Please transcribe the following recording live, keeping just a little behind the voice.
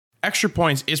Extra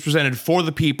Points is presented for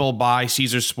the people by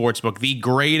Caesars Sportsbook, the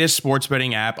greatest sports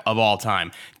betting app of all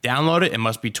time. Download it and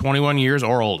must be 21 years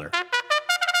or older.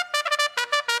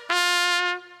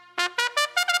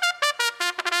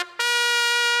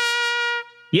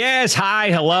 Yes,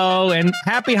 hi, hello, and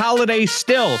happy holidays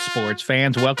still, sports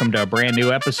fans. Welcome to a brand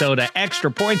new episode of Extra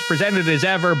Points, presented as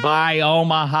ever by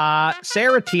Omaha.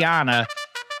 Sarah Tiana,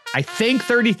 I think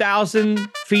 30,000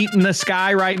 feet in the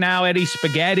sky right now. Eddie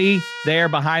Spaghetti there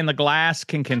behind the glass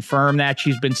can confirm that.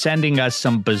 She's been sending us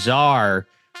some bizarre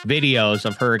videos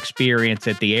of her experience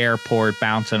at the airport,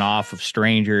 bouncing off of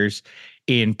strangers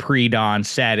in pre-dawn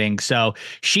setting. So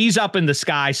she's up in the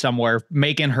sky somewhere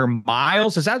making her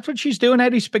miles. Is that what she's doing,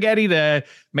 Eddie Spaghetti, to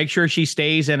make sure she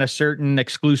stays in a certain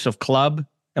exclusive club?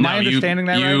 Am I understanding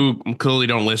that right? You clearly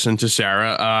don't listen to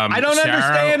Sarah. I don't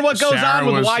understand what goes on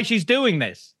with why she's doing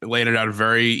this. Laid it out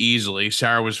very easily.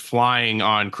 Sarah was flying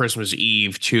on Christmas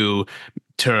Eve to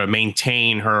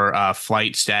maintain her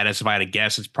flight status. If I had to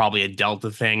guess, it's probably a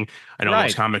Delta thing. I know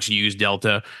most comics use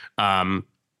Delta.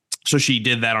 So she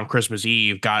did that on Christmas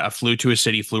Eve, flew to a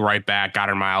city, flew right back, got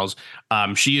her miles.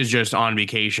 She is just on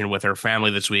vacation with her family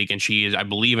this week, and she is, I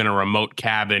believe, in a remote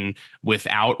cabin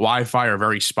without Wi-Fi or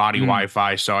very spotty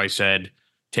Wi-Fi. So I said,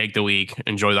 take the week,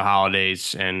 enjoy the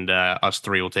holidays, and us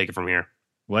three will take it from here.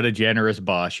 What a generous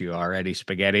boss you are, Eddie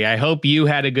Spaghetti. I hope you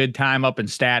had a good time up in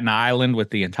Staten Island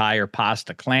with the entire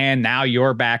Pasta clan. Now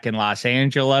you're back in Los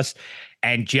Angeles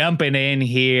and jumping in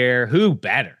here. Who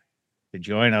better to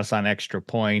join us on Extra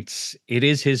Points? It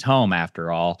is his home,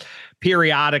 after all.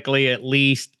 Periodically, at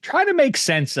least, try to make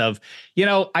sense of,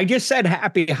 I just said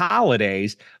happy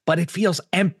holidays, but it feels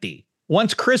empty.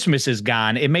 Once Christmas is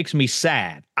gone, it makes me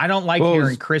sad. I don't like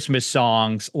hearing Christmas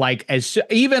songs.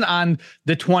 Even on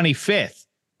the 25th,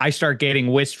 I start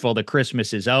getting wistful that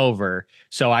Christmas is over.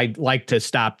 So I like to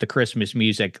stop the Christmas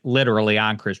music literally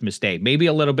on Christmas Day. Maybe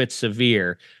a little bit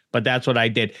severe, but that's what I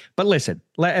did. But listen,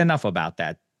 enough about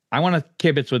that. I want to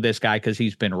kibitz with this guy because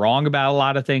he's been wrong about a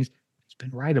lot of things. He's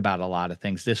been right about a lot of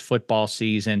things this football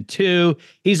season, too.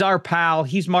 He's our pal.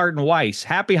 He's Martin Weiss.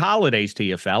 Happy holidays to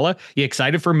you, fella. You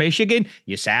excited for Michigan?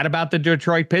 You sad about the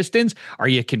Detroit Pistons? Are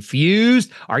you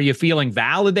confused? Are you feeling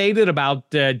validated about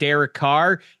Derek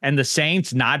Carr and the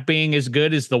Saints not being as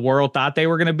good as the world thought they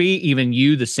were going to be? Even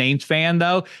you, the Saints fan,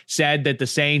 though, said that the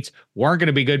Saints weren't going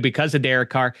to be good because of Derek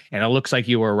Carr, and it looks like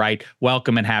you were right.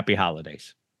 Welcome and happy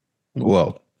holidays.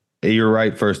 Well, you're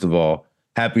right. First of all,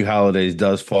 happy holidays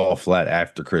does fall flat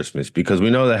after Christmas because we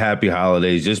know that happy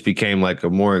holidays just became like a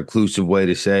more inclusive way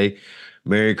to say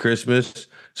Merry Christmas.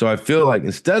 So I feel like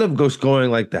instead of just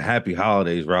going like the happy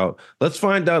holidays route, let's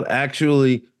find out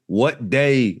actually what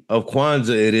day of Kwanzaa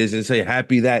it is and say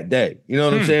happy that day. You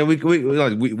know what I'm saying?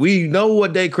 We know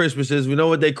what day Christmas is. We know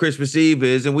what day Christmas Eve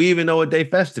is, and we even know what day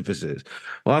Festivus is.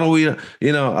 Why don't we, I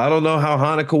don't know how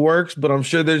Hanukkah works, but I'm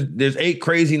sure there's 8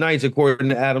 crazy nights according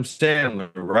to Adam Sandler,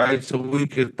 right? So we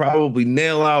could probably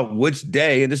nail out which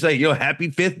day and just say, happy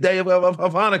 5th day of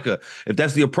Hanukkah, if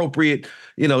that's the appropriate,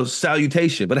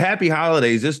 salutation. But happy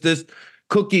holidays, this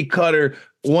cookie cutter,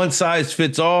 one size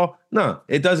fits all. No,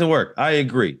 it doesn't work. I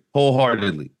agree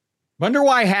wholeheartedly. Wonder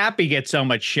why happy gets so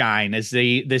much shine as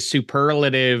the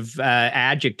superlative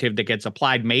adjective that gets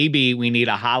applied. Maybe we need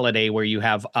a holiday where you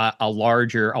have a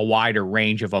wider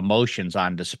range of emotions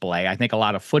on display. I think a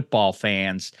lot of football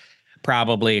fans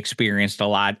probably experienced a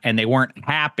lot, and they weren't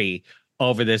happy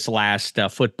over this last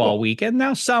football weekend.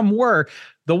 Now some were.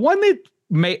 The one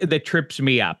that trips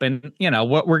me up, and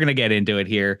what we're going to get into it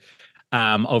here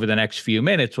over the next few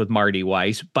minutes with Marty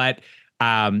Weiss, but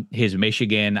his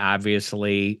Michigan,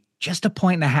 obviously, just 1.5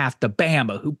 points to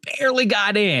Bama, who barely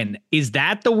got in. Is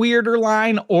that the weirder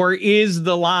line, or is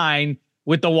the line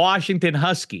with the Washington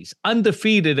Huskies,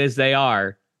 undefeated as they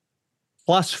are,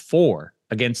 +4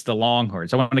 against the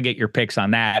Longhorns? I want to get your picks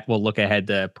on that. We'll look ahead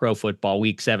to Pro Football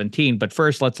Week 17, but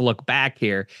first let's look back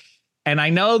here. And I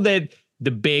know that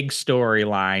the big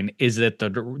storyline is that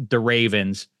the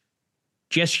Ravens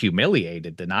just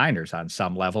humiliated the Niners on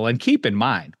some level. And keep in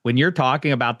mind, when you're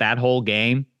talking about that whole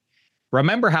game,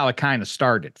 remember how it kind of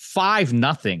started.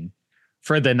 5-0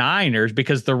 for the Niners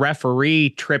because the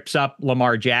referee trips up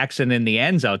Lamar Jackson in the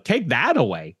end zone. Take that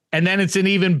away. And then it's an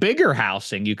even bigger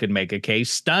housing. You could make a case.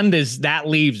 Stunned as that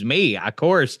leaves me. Of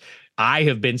course, I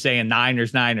have been saying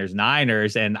Niners,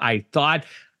 and I thought,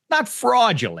 not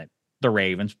fraudulent, the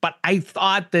Ravens, but I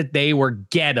thought that they were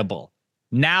gettable.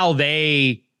 Now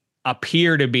they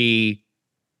appear to be,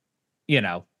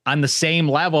 on the same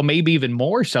level, maybe even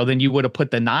more so than you would have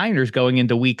put the Niners going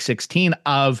into week 16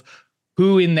 of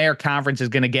who in their conference is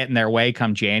going to get in their way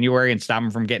come January and stop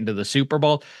them from getting to the Super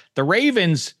Bowl. The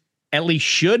Ravens at least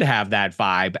should have that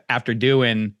vibe after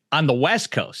doing on the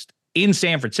West Coast in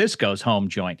San Francisco's home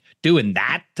joint, doing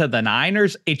that to the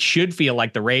Niners. It should feel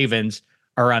like the Ravens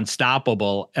are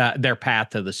unstoppable, their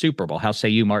path to the Super Bowl. How say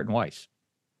you, Martin Weiss?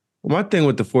 Well, my thing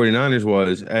with the 49ers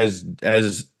was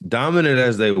as dominant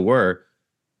as they were,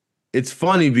 it's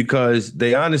funny because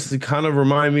they honestly kind of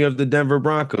remind me of the Denver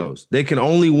Broncos. They can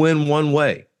only win one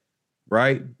way,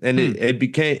 right? And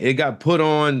it got put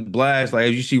on blast. Like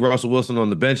as you see Russell Wilson on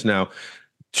the bench now,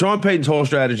 Sean Payton's whole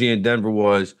strategy in Denver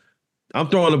was, I'm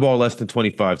throwing the ball less than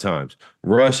 25 times.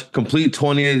 Russ, complete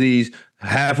 20 of these.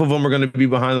 Half of them are going to be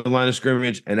behind the line of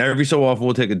scrimmage, and every so often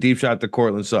we'll take a deep shot to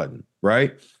Cortland Sutton,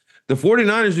 right? The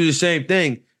 49ers do the same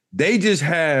thing. They just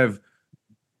have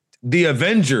the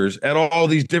Avengers at all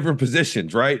these different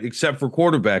positions, right? Except for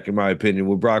quarterback, in my opinion,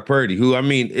 with Brock Purdy, who, I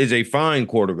mean, is a fine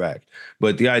quarterback.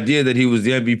 But the idea that he was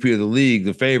the MVP of the league,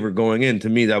 the favorite going in, to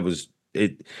me, that was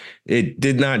it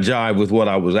did not jive with what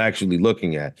I was actually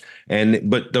looking at.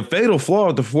 But the fatal flaw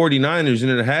with the 49ers,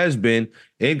 and it has been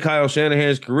in Kyle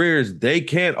Shanahan's career, is they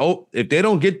can't, if they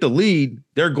don't get the lead,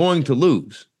 they're going to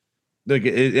lose. Like,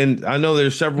 and I know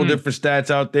there's several different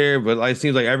stats out there, but it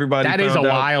seems like everybody that is a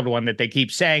wild one that they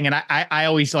keep saying. And I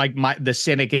always like the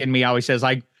cynic in me always says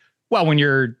like, well, when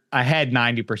you're ahead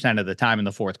 90% of the time in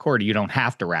the fourth quarter, you don't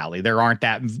have to rally. There aren't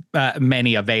that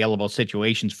many available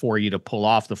situations for you to pull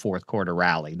off the fourth quarter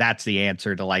rally. That's the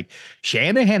answer to like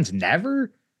Shanahan's never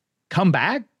come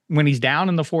back when he's down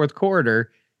in the fourth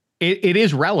quarter. It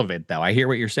is relevant though. I hear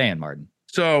what you're saying, Martin.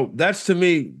 So that's to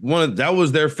me, that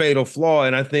was their fatal flaw.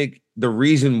 And I think the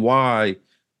reason why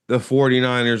the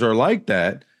 49ers are like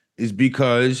that is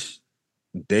because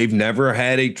they've never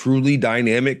had a truly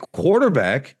dynamic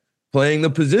quarterback playing the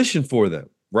position for them,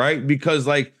 right? Because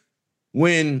like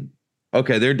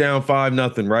they're down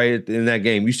 5-0, right? In that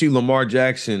game, you see Lamar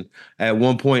Jackson at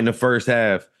one point in the first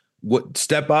half,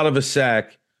 step out of a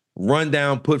sack, run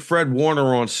down, put Fred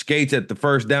Warner on skates at the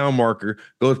first down marker,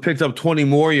 picks up 20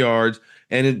 more yards,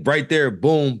 and right there,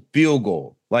 boom, field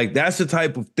goal. Like that's the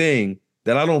type of thing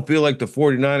that I don't feel like the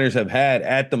 49ers have had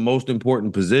at the most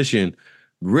important position,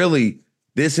 really,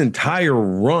 this entire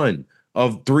run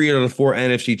of 3 out of the 4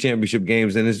 NFC championship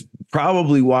games. And it's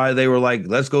probably why they were like,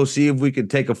 let's go see if we could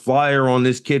take a flyer on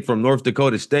this kid from North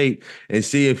Dakota State and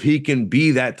see if he can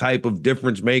be that type of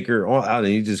difference maker. And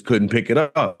he just couldn't pick it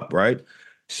up, right?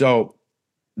 So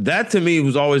that to me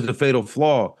was always the fatal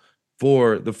flaw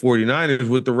for the 49ers.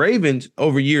 With the Ravens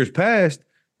over years past,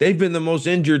 they've been the most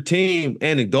injured team,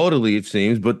 anecdotally, it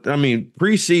seems. But, I mean,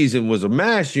 preseason was a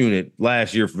mass unit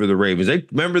last year for the Ravens.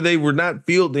 They were not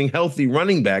fielding healthy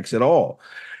running backs at all.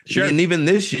 Sure. And even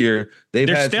this year,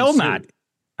 they're still not.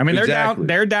 I mean, exactly.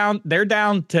 they're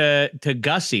down to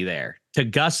Gussie there, to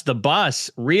Gus the Bus,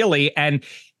 really. And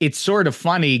it's sort of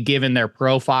funny, given their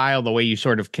profile, the way you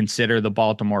sort of consider the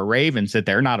Baltimore Ravens, that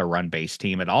they're not a run-based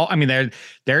team at all. I mean,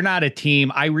 they're not a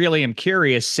team. I really am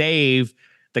curious, save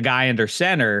the guy under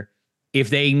center, if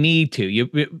they need to.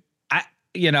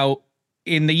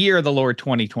 In the year of the Lord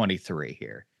 2023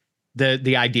 here,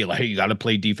 the idea, like, hey, you got to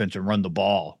play defense and run the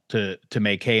ball to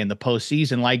make hay in the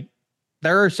postseason. Like,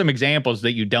 there are some examples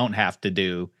that you don't have to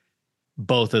do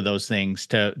both of those things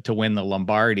to win the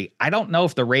Lombardi. I don't know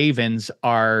if the Ravens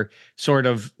are sort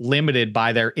of limited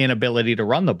by their inability to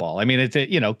run the ball. I mean, it's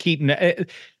Keaton,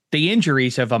 the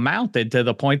injuries have amounted to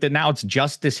the point that now it's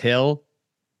Justice Hill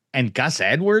and Gus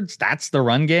Edwards. That's the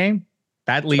run game.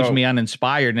 That leaves me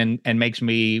uninspired and makes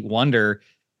me wonder.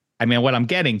 I mean, what I'm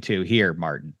getting to here,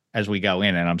 Martin, as we go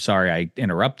in, and I'm sorry I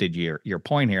interrupted your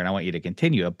point here, and I want you to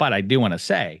continue it, but I do want to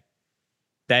say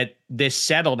that this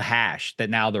settled hash that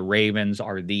now the Ravens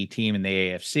are the team in the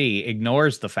AFC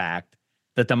ignores the fact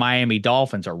that the Miami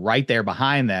Dolphins are right there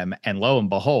behind them, and lo and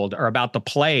behold, are about to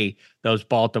play those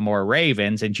Baltimore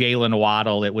Ravens, and Jalen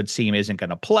Waddle, it would seem, isn't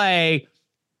going to play.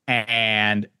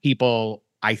 And people,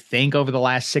 I think, over the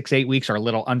last 6-8 weeks are a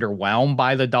little underwhelmed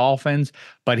by the Dolphins,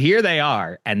 but here they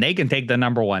are, and they can take the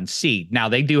number 1 seed. Now,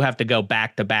 they do have to go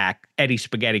back-to-back. Eddie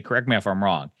Spaghetti, correct me if I'm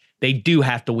wrong. They do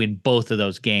have to win both of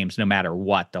those games no matter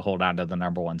what to hold on to the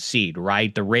number 1 seed,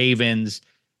 right? The Ravens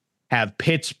have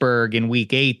Pittsburgh in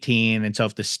week 18. And so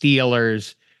if the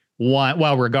Steelers want,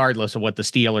 well, regardless of what the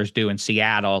Steelers do in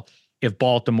Seattle, if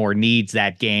Baltimore needs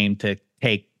that game to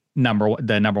take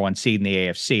the number 1 seed in the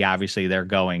AFC, obviously they're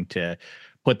going to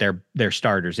put their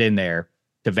starters in there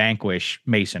to vanquish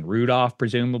Mason Rudolph,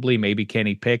 presumably, maybe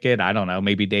Kenny Pickett. I don't know,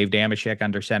 maybe Dave Damashek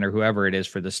under center, whoever it is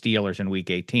for the Steelers in week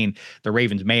 18. The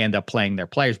Ravens may end up playing their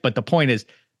players. But the point is,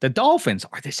 the Dolphins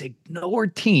are this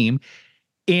ignored team.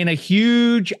 in a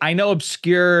huge, I know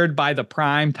obscured by the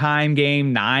prime time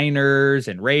game, Niners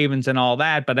and Ravens and all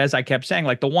that. But as I kept saying,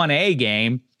 like the 1A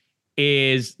game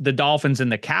is the Dolphins and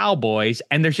the Cowboys,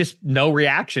 and there's just no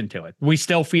reaction to it. We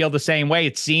still feel the same way,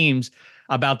 it seems,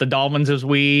 about the Dolphins as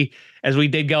we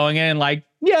did going in. Like,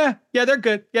 yeah, they're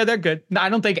good. Yeah, they're good. No, I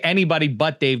don't think anybody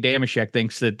but Dave Dameshek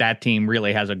thinks that team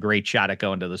really has a great shot at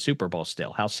going to the Super Bowl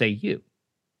still. How say you?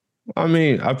 I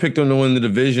mean, I picked them to win the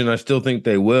division. I still think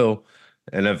they will.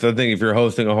 And I think if you're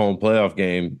hosting a home playoff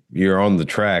game, you're on the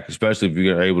track, especially if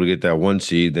you're able to get that 1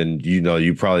 seed, then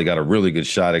you probably got a really good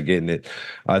shot at getting it.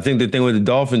 I think the thing with the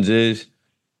Dolphins is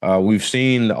we've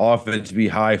seen the offense be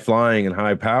high flying and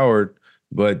high powered,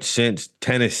 but since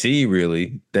Tennessee,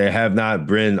 really, they have not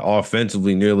been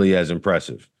offensively nearly as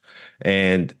impressive.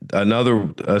 And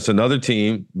it's another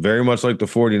team, very much like the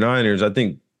 49ers.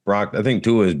 I think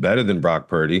Tua is better than Brock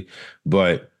Purdy,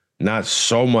 but not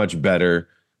so much better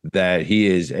that he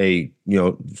is a,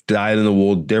 dyed in the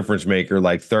wool difference maker,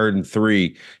 like 3rd and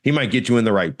 3. He might get you in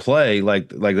the right play, like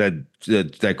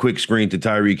that quick screen to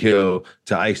Tyreek Hill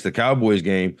to ice the Cowboys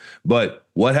game. But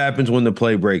what happens when the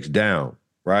play breaks down,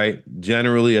 right?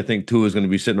 Generally, I think Tua is going to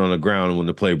be sitting on the ground when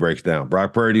the play breaks down.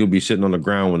 Brock Purdy will be sitting on the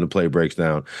ground when the play breaks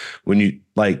down. And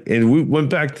we went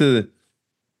back to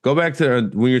go back to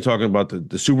when you're talking about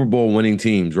the Super Bowl winning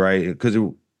teams, right? Because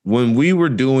when we were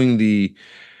doing the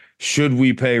should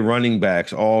we pay running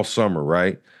backs all summer,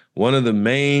 right? One of the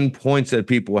main points that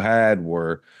people had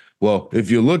were, well, if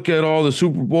you look at all the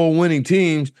Super Bowl winning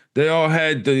teams, they all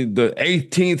had the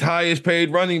 18th highest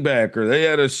paid running back, or they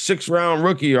had a 6th-round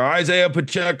rookie, or Isaiah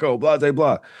Pacheco, blah, blah,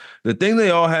 blah. The thing they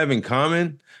all have in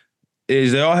common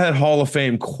is they all had Hall of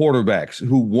Fame quarterbacks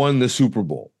who won the Super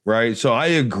Bowl, right? So I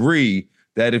agree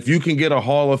that if you can get a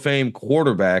Hall of Fame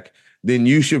quarterback, then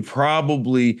you should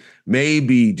probably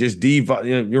maybe just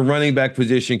your running back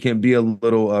position can be a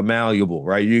little malleable,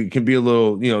 right? You can be a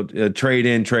little, trade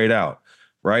in, trade out,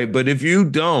 right? But if you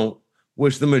don't,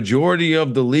 which the majority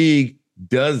of the league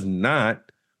does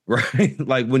not, right?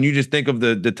 Like when you just think of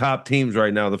the top teams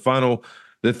right now,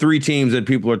 the 3 teams that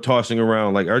people are tossing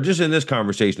around, are just in this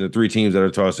conversation, the 3 teams that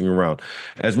are tossing around.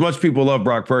 As much people love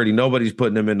Brock Purdy, nobody's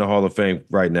putting him in the Hall of Fame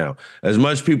right now. As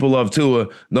much people love Tua,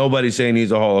 nobody's saying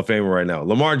he's a Hall of Famer right now.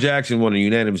 Lamar Jackson won a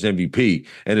unanimous MVP,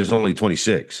 and is only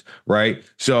 26, right?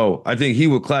 So I think he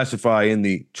would classify in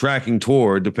the tracking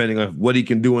toward, depending on what he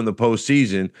can do in the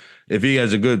postseason. If he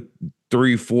has a good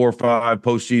 3, 4, 5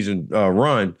 postseason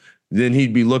run, then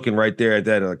he'd be looking right there at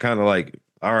that kind of like,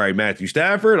 all right, Matthew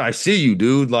Stafford, I see you,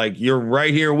 dude. Like, you're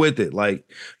right here with it. Like,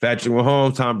 Patrick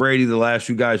Mahomes, Tom Brady, the last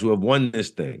few guys who have won this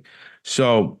thing.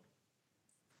 So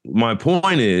my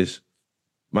point is,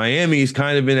 Miami's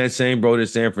kind of in that same boat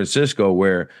as San Francisco,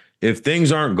 where if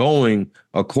things aren't going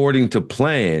according to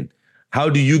plan, how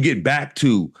do you get back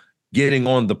to getting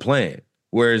on the plan?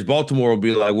 Whereas Baltimore will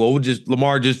be like, well,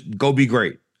 Lamar, just go be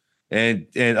great. And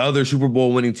other Super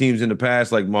Bowl winning teams in the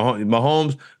past, like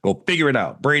Mahomes, go figure it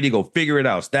out. Brady, go figure it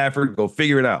out. Stafford, go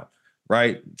figure it out.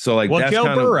 Right. So that's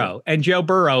Joe Burrow, and Joe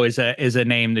Burrow is a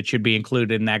name that should be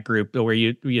included in that group where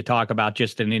you talk about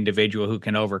just an individual who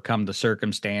can overcome the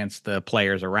circumstance, the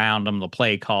players around him, the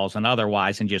play calls, and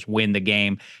otherwise, and just win the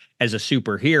game as a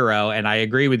superhero. And I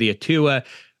agree with you. Tua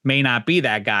may not be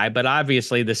that guy, but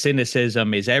obviously the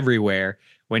cynicism is everywhere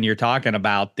when you're talking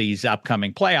about these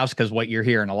upcoming playoffs, because what you're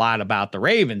hearing a lot about the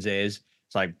Ravens is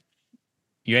it's like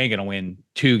you ain't going to win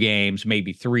 2 games,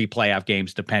 maybe 3 playoff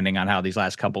games, depending on how these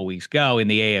last couple of weeks go in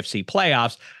the AFC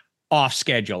playoffs off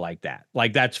schedule like that.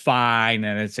 Like, that's fine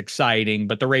and it's exciting,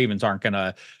 but the Ravens aren't going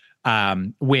to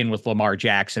win with Lamar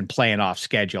Jackson playing off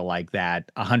schedule like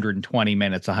that, 120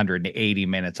 minutes, 180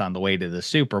 minutes on the way to the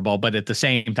Super Bowl. But at the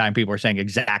same time, people are saying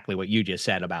exactly what you just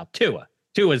said about Tua.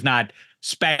 Tua is not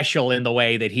special in the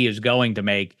way that he is going to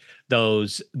make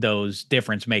those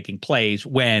difference making plays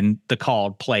when the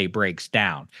called play breaks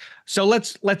down. So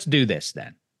let's do this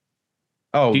then.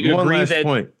 Oh,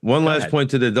 one last point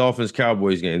to the Dolphins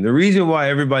Cowboys game. The reason why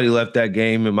everybody left that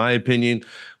game, in my opinion,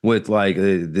 with like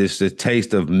this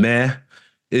taste of meh,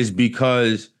 is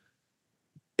because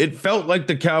it felt like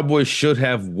the Cowboys should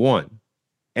have won.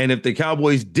 And if the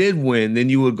Cowboys did win, then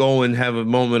you would go and have a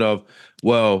moment of,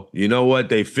 well, you know what?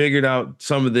 They figured out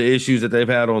some of the issues that they've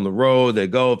had on the road. They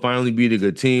finally beat a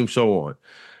good team, so on.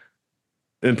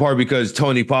 In part because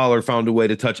Tony Pollard found a way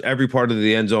to touch every part of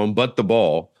the end zone but the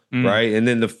ball, right? And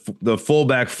then the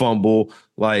fullback fumble,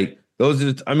 like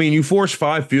those are, you force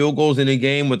 5 field goals in a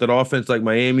game with an offense like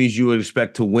Miami's, you would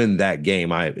expect to win that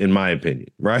game, in my opinion,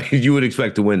 right? You would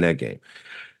expect to win that game.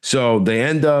 So they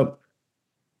end up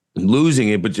losing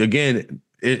it. But again,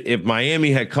 if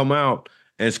Miami had come out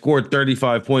and scored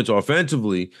 35 points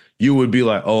offensively, you would be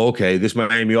like, oh, okay, this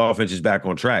Miami offense is back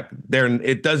on track.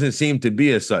 It doesn't seem to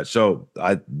be as such. So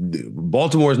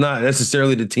Baltimore is not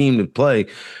necessarily the team to play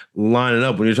lining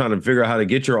up when you're trying to figure out how to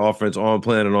get your offense on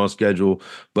plan and on schedule.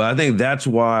 But I think that's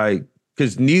why,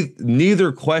 because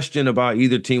neither question about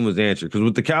either team was answered. Because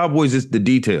with the Cowboys, it's the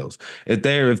details. If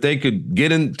they could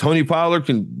get in, Tony Pollard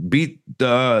can beat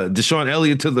Deshaun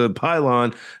Elliott to the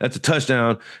pylon. That's a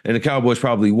touchdown, and the Cowboys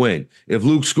probably win. If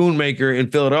Luke Schoonmaker in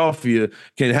Philadelphia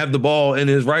can have the ball in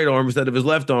his right arm instead of his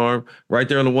left arm, right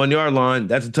there on the 1 yard line,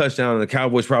 that's a touchdown, and the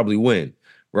Cowboys probably win.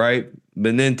 Right,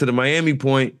 but then to the Miami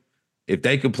point, if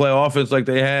they could play offense like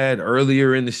they had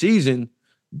earlier in the season,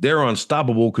 they're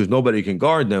unstoppable because nobody can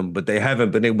guard them, but they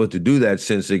haven't been able to do that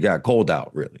since it got cold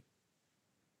out, really.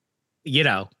 You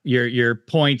know, your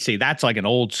point, see, that's like an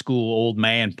old school, old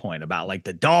man point about like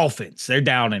the Dolphins. They're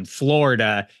down in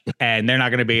Florida and they're not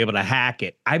going to be able to hack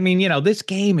it. I mean, you know, this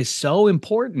game is so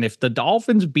important. If the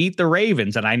Dolphins beat the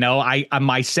Ravens, and I know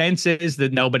my sense is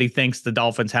that nobody thinks the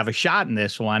Dolphins have a shot in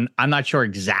this one. I'm not sure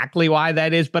exactly why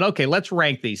that is, but okay, let's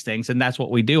rank these things. And that's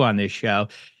what we do on this show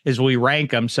is we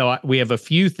rank them. So we have a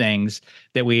few things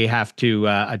that we have to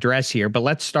address here, but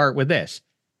let's start with this.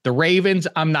 The Ravens,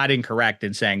 I'm not incorrect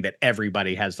in saying that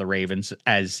everybody has the Ravens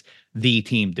as the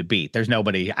team to beat. There's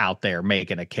nobody out there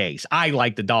making a case. I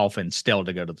like the Dolphins still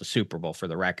to go to the Super Bowl for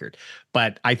the record.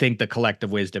 But I think the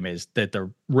collective wisdom is that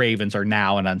the Ravens are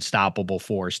now an unstoppable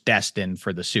force destined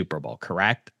for the Super Bowl,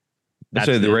 correct? I'd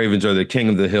say the Ravens are the king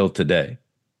of the hill today.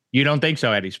 You don't think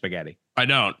so, Eddie Spaghetti? I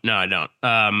don't. No, I don't.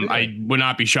 I would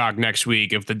not be shocked next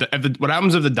week if what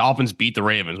happens if the Dolphins beat the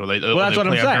Ravens, where they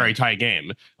play a very tight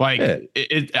game. Like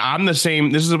I'm the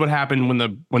same. This is what happened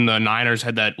when the Niners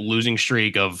had that losing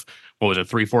streak of what was it,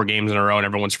 3-4 games in a row, and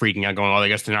everyone's freaking out, going, "Oh, I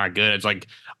guess they're not good." It's like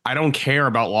I don't care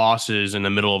about losses in the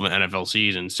middle of an NFL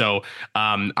season. So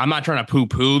I'm not trying to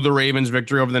poo-poo the Ravens'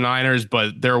 victory over the Niners,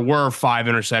 but there were 5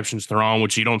 interceptions thrown,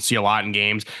 which you don't see a lot in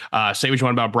games. Say what you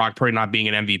want about Brock Purdy not being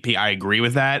an MVP. I agree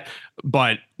with that.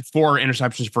 But 4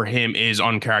 interceptions for him is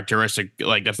uncharacteristic.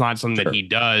 Like, that's not something that he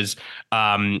does.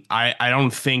 I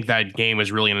don't think that game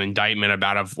is really an indictment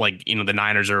about the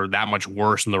Niners are that much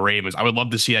worse than the Ravens. I would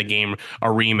love to see that game a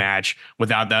rematch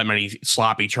without that many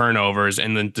sloppy turnovers,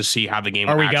 and then to see how the game.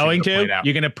 Are we going to?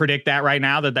 You're going to predict that right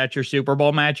now that that's your Super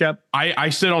Bowl matchup? I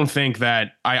still don't think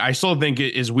that. I still think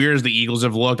as weird as the Eagles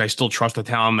have looked, I still trust the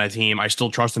talent on that team. I still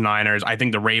trust the Niners. I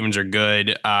think the Ravens are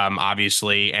good,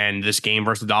 obviously, and this game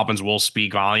versus the Dolphins will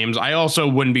speak volumes. I also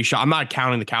wouldn't be shocked. I'm not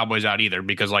counting the Cowboys out either,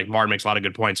 because like Martin makes a lot of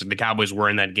good points. If the Cowboys were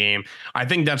in that game, I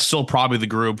think that's still probably the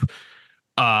group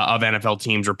of NFL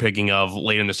teams we're picking of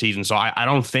late in the season. So I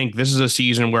don't think this is a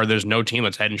season where there's no team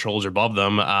that's head and shoulders above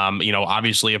them.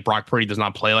 Obviously, if Brock Purdy does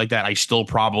not play like that, I still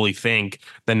probably think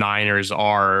the Niners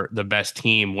are the best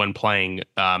team when playing,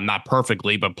 not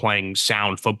perfectly, but playing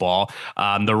sound football.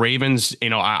 The Ravens,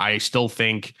 I still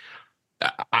think.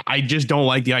 I just don't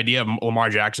like the idea of Lamar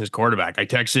Jackson as quarterback. I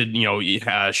texted,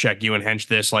 Sheck, you and Hench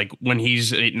this, like when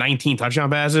he's 19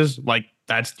 touchdown passes, like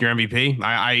that's your MVP.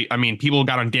 I mean, people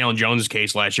got on Daniel Jones'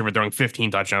 case last year for throwing 15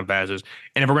 touchdown passes.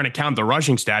 And if we're going to count the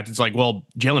rushing stats, it's like, well,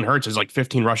 Jalen Hurts is like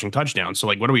 15 rushing touchdowns. So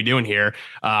like, what are we doing here?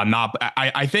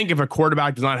 I think if a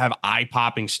quarterback does not have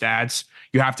eye-popping stats,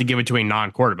 you have to give it to a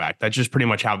non-quarterback. That's just pretty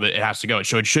much how it has to go.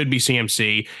 So it should be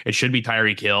CMC. It should be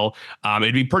Tyreek Hill.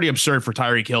 It'd be pretty absurd for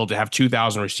Tyreek Hill to have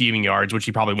 2,000 receiving yards, which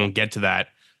he probably won't get to that.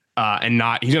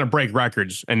 He's going to break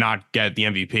records and not get the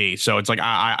MVP. So it's like,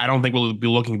 I don't think we'll be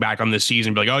looking back on this season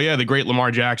and be like, oh yeah, the great Lamar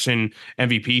Jackson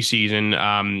MVP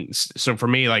season. So for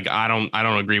me, like, I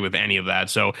don't agree with any of that.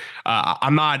 So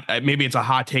I'm not, maybe it's a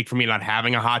hot take for me not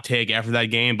having a hot take after that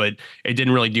game, but it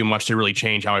didn't really do much to really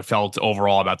change how I felt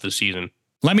overall about this season.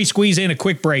 Let me squeeze in a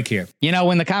quick break here. You know,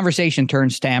 when the conversation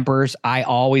turns Stampers, I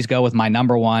always go with my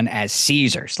number one as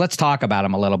Caesars. Let's talk about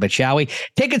them a little bit, shall we?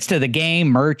 Tickets to the game,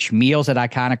 merch, meals at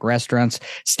iconic restaurants,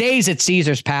 stays at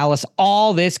Caesars Palace.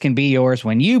 All this can be yours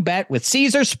when you bet with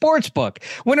Caesars Sportsbook.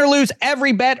 Win or lose,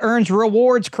 every bet earns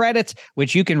rewards credits,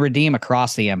 which you can redeem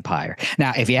across the empire.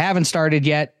 Now, if you haven't started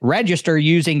yet, register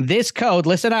using this code.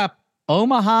 Listen up,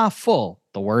 Omaha Full.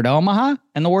 The word Omaha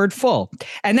and the word full.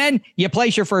 And then you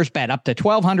place your first bet up to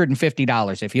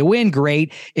 $1,250. If you win,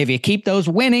 great. If you keep those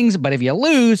winnings, but if you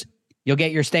lose, you'll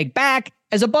get your stake back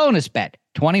as a bonus bet.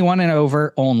 21 and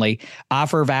over only.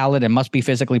 Offer valid and must be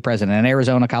physically present in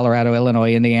Arizona, Colorado,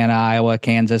 Illinois, Indiana, Iowa,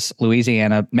 Kansas,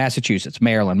 Louisiana, Massachusetts,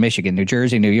 Maryland, Michigan, New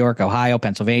Jersey, New York, Ohio,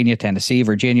 Pennsylvania, Tennessee,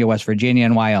 Virginia, West Virginia,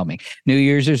 and Wyoming. New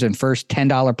users and first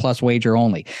 $10 plus wager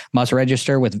only. Must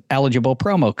register with eligible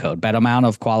promo code. Bet amount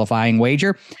of qualifying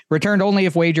wager returned only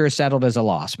if wager is settled as a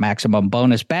loss. Maximum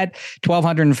bonus bet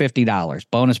 $1,250.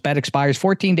 Bonus bet expires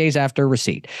 14 days after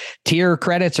receipt. Tier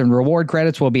credits and reward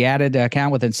credits will be added to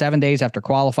account within 7 days after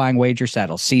qualifying wager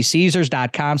settles. See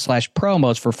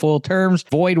Caesars.com/promos for full terms.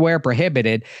 Void where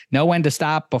prohibited. Know when to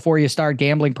stop before you start.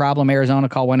 Gambling problem? Arizona,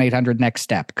 call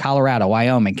 1-800-NEXT-STEP. Colorado,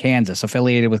 Wyoming, Kansas,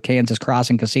 affiliated with Kansas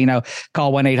Crossing Casino,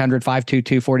 call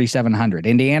 1-800-522-4700.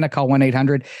 Indiana, call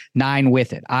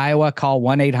 1-800-9-WITH-IT. Iowa, call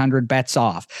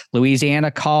 1-800-BETS-OFF.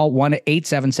 Louisiana, call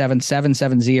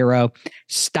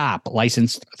 1-877-770-STOP.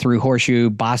 Licensed through Horseshoe,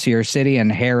 Bossier City,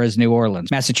 and Harrah's, New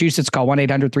Orleans. Massachusetts, call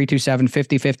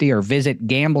 1-800-327-5050 or visit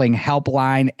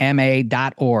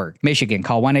gamblinghelplinema.org. Michigan,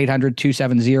 call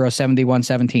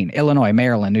 1-800-270-7117. Illinois,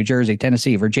 Maryland, New Jersey,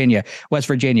 Tennessee, Virginia, West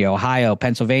Virginia, Ohio,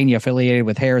 Pennsylvania, affiliated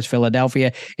with Harrah's,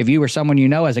 Philadelphia. If you or someone you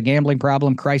know has a gambling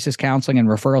problem, crisis counseling and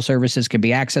referral services can be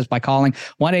accessed by calling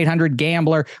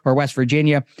 1-800-GAMBLER or West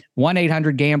Virginia,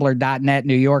 1-800-GAMBLER.net.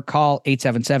 New York, call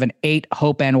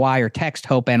 877-8-HOPE-NY or text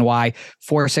HOPE-NY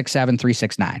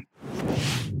 467-369.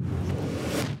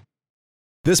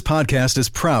 This podcast is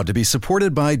proud to be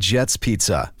supported by Jets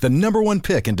Pizza, the #1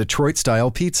 pick in Detroit-style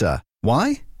pizza.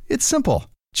 Why? It's simple.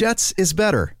 Jets is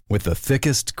better. With the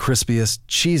thickest, crispiest,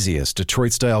 cheesiest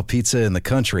Detroit-style pizza in the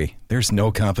country, there's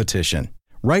no competition.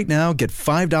 Right now, get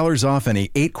 $5 off any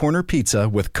 8-corner pizza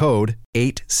with code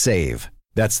 8SAVE.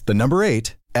 That's the number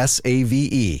 8,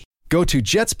 SAVE. Go to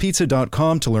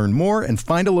jetspizza.com to learn more and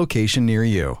find a location near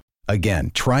you. Again,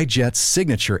 try Jet's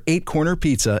signature 8-corner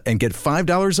pizza and get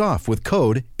 $5 off with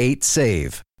code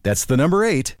 8SAVE. That's the number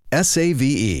 8,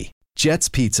 SAVE. Jet's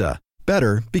Pizza.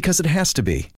 Better because it has to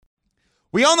be.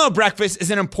 We all know breakfast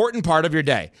is an important part of your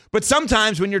day, but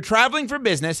sometimes when you're traveling for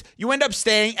business, you end up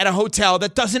staying at a hotel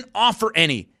that doesn't offer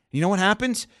any. You know what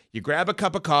happens? You grab a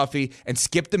cup of coffee and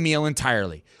skip the meal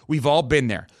entirely. We've all been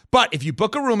there. But if you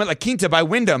book a room at La Quinta by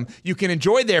Wyndham, you can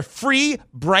enjoy their free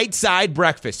Bright Side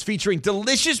breakfast featuring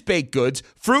delicious baked goods,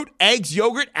 fruit, eggs,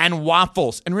 yogurt, and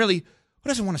waffles. And really, who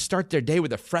doesn't want to start their day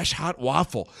with a fresh, hot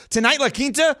waffle? Tonight, La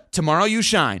Quinta, tomorrow you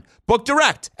shine. Book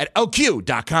direct at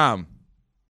lq.com.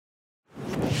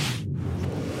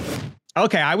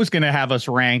 Okay, I was going to have us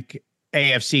rank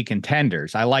AFC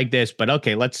contenders. I like this, but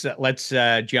okay, let's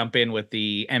jump in with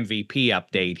the MVP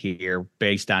update here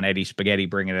based on Eddie Spaghetti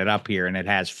bringing it up here, and it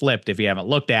has flipped if you haven't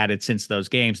looked at it since those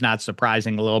games. Not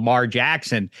surprising, Lamar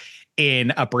Jackson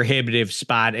in a prohibitive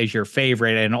spot as your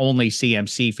favorite, and only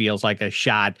CMC feels like a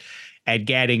shot at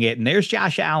getting it. And there's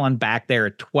Josh Allen back there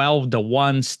at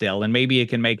 12-1 still, and maybe you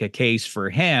can make a case for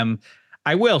him.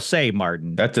 I will say,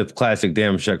 Martin, that's a classic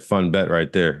damn check fun bet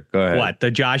right there. Go ahead. What, the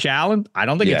Josh Allen? I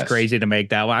don't think it's crazy to make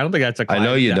that one. I don't think that's a classic. I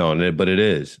know you don't, but it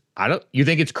is. You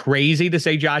think it's crazy to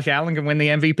say Josh Allen can win the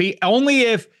MVP? Only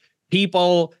if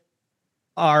people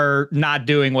are not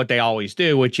doing what they always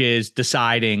do, which is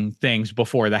deciding things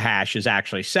before the hash is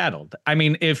actually settled. I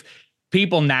mean, if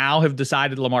people now have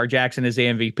decided Lamar Jackson is the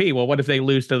MVP, well, what if they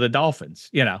lose to the Dolphins?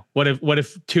 You know, what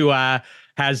if Tua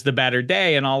has the better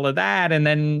day and all of that, and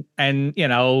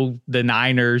the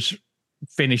Niners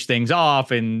finish things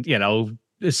off, and the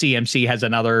CMC has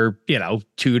another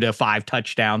 2 to 5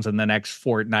 touchdowns in the next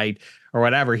fortnight or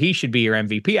whatever, he should be your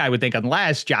MVP, I would think,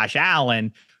 unless Josh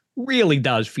Allen really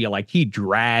does feel like he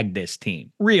dragged this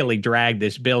team, really dragged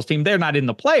this Bills team. They're not in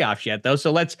the playoffs yet, though,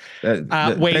 so let's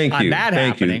wait on that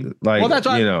happening. Like, well, that's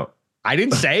what I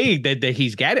didn't say that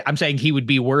he's getting. I'm saying he would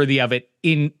be worthy of it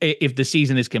if the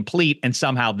season is complete and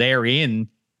somehow they're in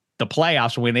the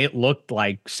playoffs, when it looked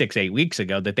like 6-8 weeks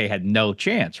ago that they had no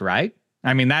chance, right?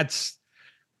 I mean,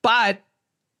 but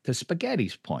to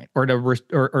Spaghetti's point, or to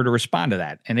respond to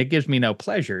that, and it gives me no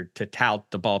pleasure to tout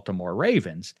the Baltimore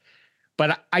Ravens,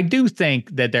 but I do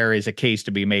think that there is a case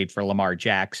to be made for Lamar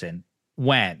Jackson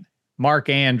when Mark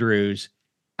Andrews.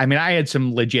 I mean, I had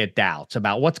some legit doubts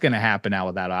about what's going to happen now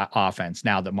with that offense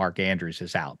now that Mark Andrews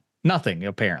is out. Nothing,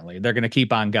 apparently. They're going to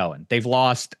keep on going. They've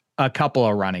lost a couple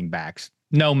of running backs.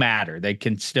 No matter. They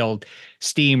can still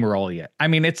steamroll you. I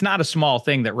mean, it's not a small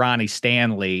thing that Ronnie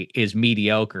Stanley is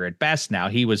mediocre at best now.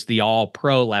 He was the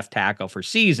all-pro left tackle for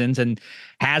seasons and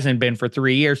hasn't been for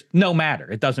 3 years. No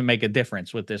matter. It doesn't make a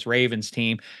difference with this Ravens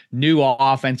team. New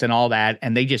offense and all that,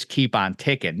 and they just keep on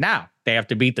ticking. Now, they have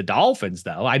to beat the Dolphins,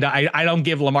 though. I don't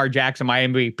give Lamar Jackson my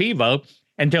MVP vote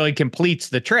until he completes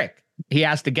the trick. he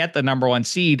has to get the number 1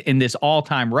 seed in this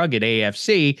all-time rugged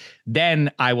AFC,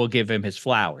 then I will give him his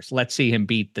flowers. Let's see him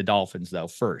beat the Dolphins, though,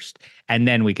 first, and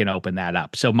then we can open that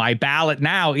up. So my ballot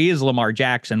now is Lamar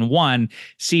Jackson 1,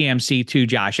 CMC 2,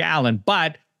 Josh Allen,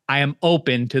 but I am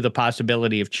open to the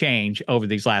possibility of change over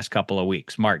these last couple of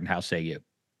weeks. Martin, how say you?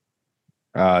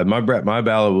 My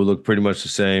ballot would look pretty much the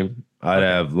same. I'd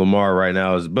have Lamar right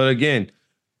now. But again,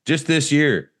 just this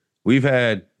year, we've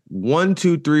had 1,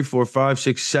 2, 3, 4, 5,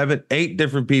 6, 7, 8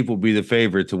 different people be the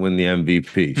favorite to win the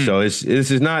MVP. So this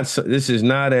is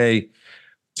not a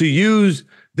to use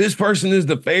this person is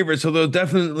the favorite, so they'll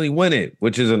definitely win it,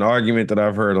 which is an argument that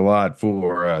I've heard a lot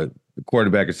for the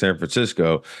quarterback in San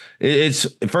Francisco. It's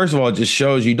first of all, it just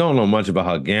shows you don't know much about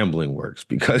how gambling works,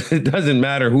 because it doesn't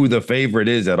matter who the favorite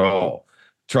is at all.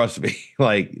 Trust me,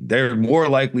 like they're more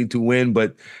likely to win,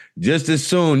 but just as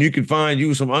soon you can find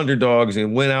you some underdogs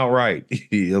and win outright.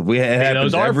 We have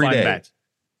those are every fun day. Bets.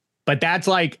 But that's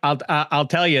like I'll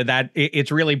tell you that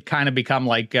it's really kind of become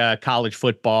like college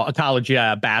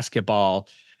basketball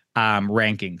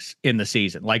rankings in the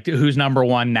season. Like who's number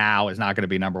 1 now is not going to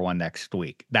be number 1 next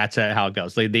week. That's how it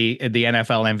goes. The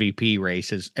NFL MVP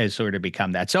race has sort of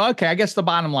become that. So okay, I guess the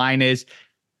bottom line is,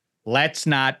 let's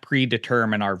not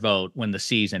predetermine our vote when the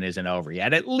season isn't over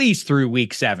yet, at least through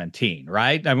week 17,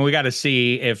 right? I mean, we got to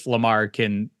see if Lamar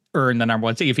can earn the number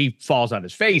 1 seed, if he falls on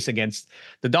his face against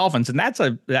the Dolphins. And that's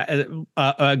against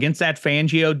that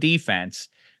Fangio defense.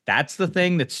 That's the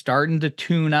thing that's starting to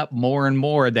tune up more and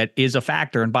more. That is a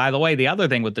factor. And by the way, the other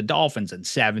thing with the Dolphins and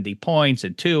 70 points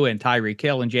and 2 and Tyreek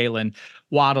Hill and Jalen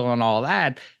Waddle and all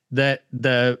that,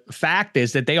 the fact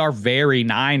is that they are very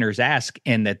Niners-esque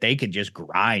in that they can just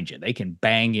grind you. They can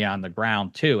bang you on the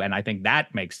ground too. And I think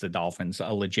that makes the Dolphins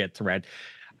a legit threat.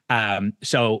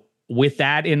 So with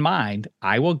that in mind,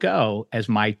 I will go as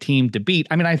my team to beat.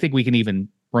 I mean, I think we can even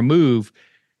remove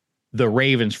the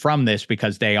Ravens from this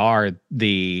because they are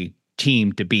the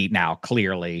team to beat now,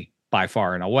 clearly, by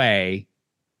far and away.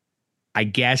 I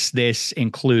guess this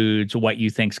includes what you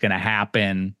think is going to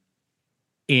happen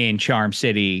in Charm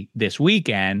City this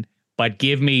weekend, but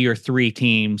give me your 3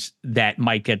 teams that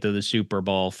might get to the Super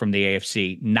Bowl from the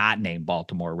AFC, not named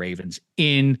Baltimore Ravens,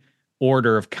 in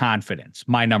order of confidence.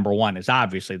 My number 1 is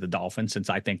obviously the Dolphins, since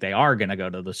I think they are going to go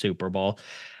to the Super Bowl,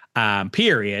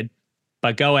 period.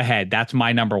 But go ahead. That's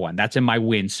my number 1. That's in my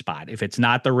win spot. If it's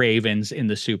not the Ravens in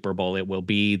the Super Bowl, it will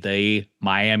be the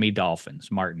Miami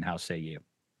Dolphins. Martin, how say you?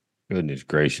 Goodness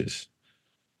gracious.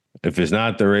 If it's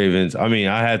not the Ravens, I mean,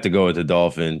 I have to go with the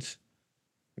Dolphins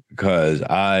because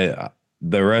the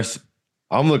rest,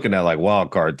 I'm looking at like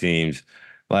wild card teams.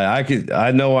 Like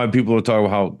I know why people are talking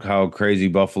about how crazy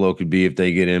Buffalo could be if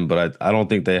they get in, but I don't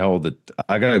think they hold it.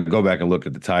 I got to go back and look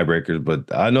at the tiebreakers, but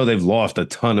I know they've lost a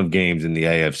ton of games in the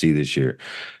AFC this year.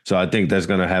 So I think that's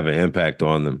going to have an impact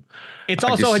on them. It's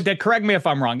also, correct me if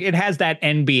I'm wrong, it has that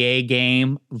NBA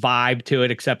game vibe to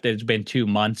it, except that it's been 2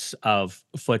 months of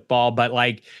football. But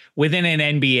like within an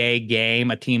NBA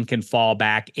game, a team can fall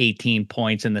back 18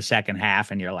 points in the second half,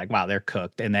 and you're like, wow, they're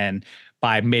cooked. And then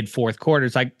by mid fourth quarter,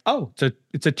 it's like, oh,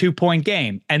 it's a 2-point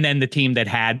game. And then the team that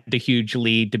had the huge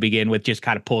lead to begin with just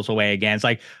kind of pulls away again. It's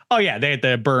like, oh yeah, they had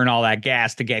to burn all that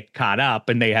gas to get caught up,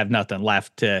 and they have nothing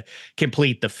left to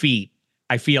complete the feat.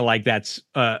 I feel like that's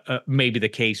maybe the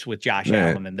case with Josh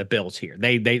Allen and the Bills here.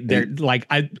 They're like,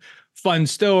 fun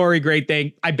story, great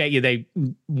thing. I bet you they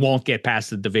won't get past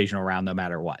the divisional round no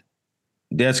matter what.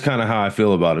 That's kind of how I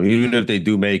feel about them. Even if they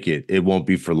do make it, it won't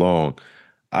be for long.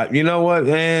 You know what,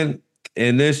 man?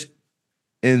 In this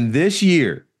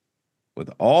year, with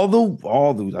all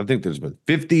the, I think there's been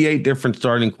 58 different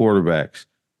starting quarterbacks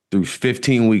through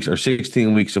 15 weeks or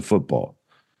 16 weeks of football.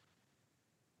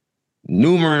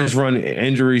 Numerous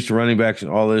injuries to running backs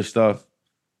and all this stuff.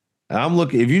 And I'm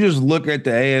looking, if you just look at the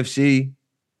AFC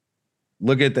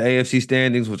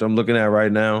standings, which I'm looking at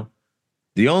right now,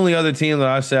 the only other team that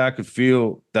I say I could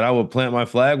feel that I would plant my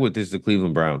flag with is the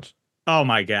Cleveland Browns. Oh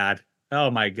my God.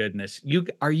 Oh my goodness.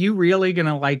 Are you really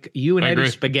gonna, like, you and Eddie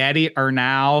Spaghetti are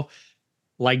now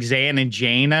like Zan and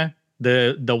Jaina,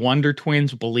 the Wonder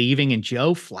Twins, believing in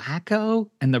Joe Flacco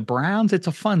and the Browns? It's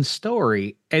a fun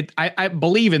story. I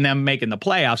believe in them making the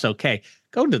playoffs. Okay,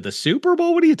 go to the Super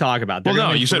Bowl. What are you talking about? Well,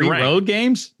 no, you said rank. Road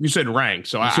games. You said rank.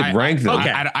 So you said rank them. Okay,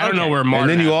 I don't know where Martin.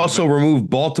 And then you also removed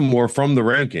Baltimore from the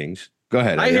rankings. Go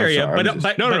ahead. I hear you, but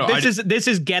this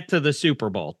is get to the Super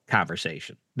Bowl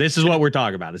conversation. This is what we're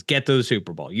talking about: is get to the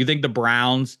Super Bowl. You think the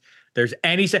Browns? There's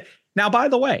any now? By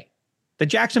the way, The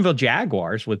Jacksonville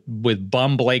Jaguars with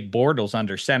bum Blake Bortles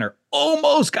under center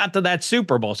almost got to that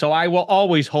Super Bowl. So I will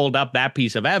always hold up that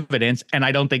piece of evidence. And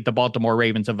I don't think the Baltimore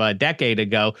Ravens of a decade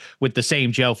ago with the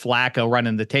same Joe Flacco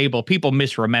running the table, people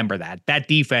misremember that. That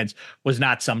defense was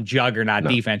not some juggernaut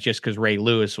defense just because Ray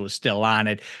Lewis was still on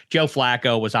it. Joe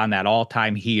Flacco was on that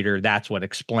all-time heater. That's what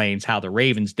explains how the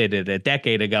Ravens did it a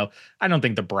decade ago. I don't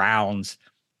think the Browns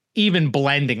even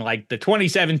blending, like the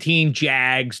 2017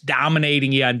 Jags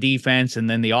dominating you on defense and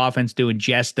then the offense doing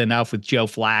just enough with Joe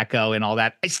Flacco and all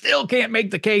that. I still can't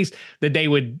make the case that they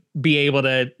would be able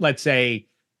to, let's say,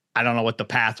 I don't know what the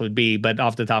path would be, but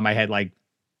off the top of my head, like,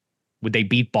 would they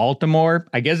beat Baltimore?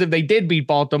 I guess if they did beat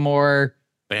Baltimore.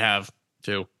 They have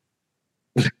too.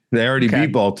 They already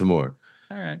beat Baltimore.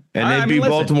 All right. And they beat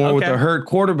Baltimore with a hurt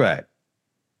quarterback.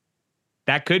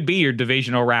 That could be your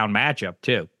divisional round matchup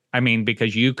too. I mean,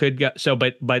 because you could go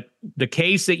but the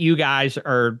case that you guys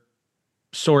are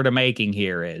sort of making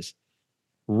here is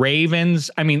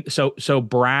Ravens. I mean, so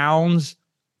Browns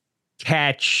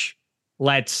catch,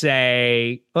 let's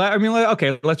say,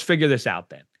 okay, let's figure this out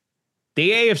then.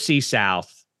 The AFC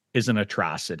South is an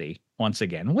atrocity. Once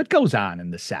again, what goes on in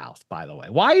the South, by the way?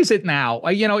 Why is it now?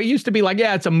 It used to be like,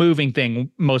 yeah, it's a moving thing,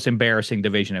 most embarrassing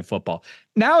division in football.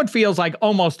 Now it feels like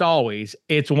almost always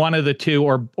it's one of the two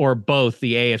or both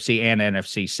the AFC and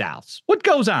NFC Souths. What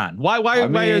goes on? Why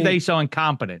are they so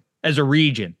incompetent as a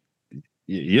region?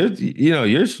 You're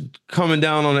coming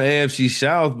down on the AFC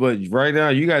South, but right now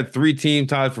you got 3 teams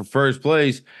tied for first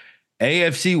place.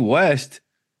 AFC West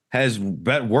has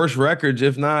worse records,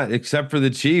 if not, except for the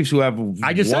Chiefs, who have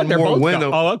I just said they're both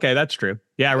oh, okay, that's true.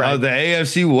 Yeah, right. The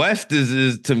AFC West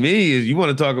is to me, is you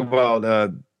want to talk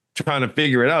about trying to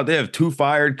figure it out. They have 2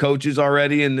 fired coaches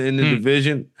already in the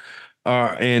division,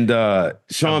 and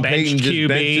Sean Payton just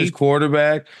benched his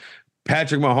quarterback.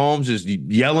 Patrick Mahomes is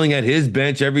yelling at his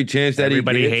bench every chance that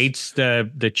everybody hates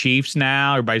the Chiefs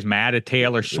now. Everybody's mad at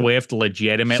Taylor Swift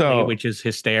legitimately, which is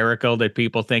hysterical that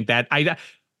people think that.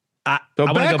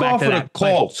 So back off of the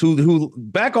Colts, who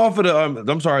back off of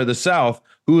the South,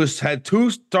 who has had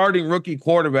 2 starting rookie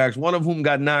quarterbacks, one of whom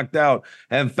got knocked out,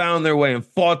 and found their way and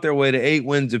fought their way to 8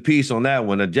 wins apiece on that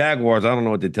one. The Jaguars, I don't know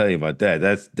what to tell you about that.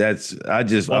 That's what I was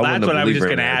just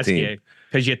going to ask you,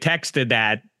 because you texted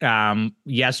that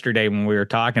yesterday when we were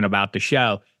talking about the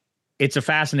show. It's a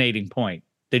fascinating point.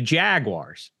 The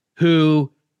Jaguars,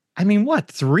 who,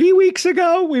 3 weeks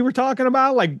ago we were talking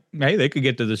about, like, hey, they could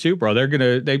get to the Super Bowl.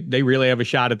 They really have a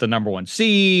shot at the number 1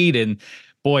 seed. And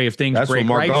boy, if things break right. That's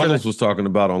what Mark Arnold was talking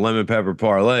about on Lemon Pepper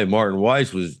Parlay. Martin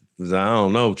Weiss was I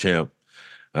don't know, champ.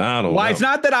 I don't know. It's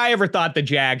not that I ever thought the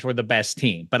Jags were the best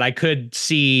team, but I could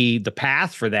see the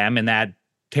path for them in that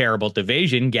terrible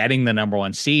division, getting the number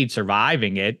 1 seed,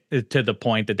 surviving it to the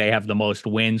point that they have the most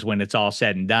wins when it's all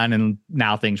said and done. And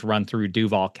now things run through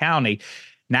Duval County.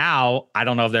 Now, I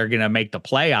don't know if they're going to make the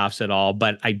playoffs at all,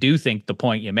 but I do think the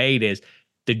point you made is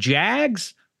the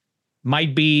Jags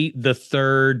might be the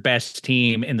 3rd best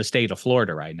team in the state of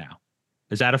Florida right now.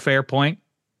 Is that a fair point?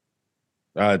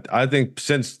 I think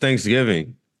since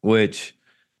Thanksgiving, which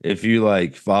if you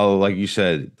follow, like you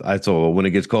said, I told when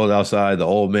it gets cold outside, the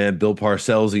old man Bill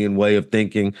Parcellsian way of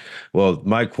thinking. Well,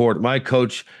 my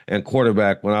coach and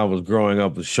quarterback when I was growing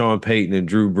up was Sean Payton and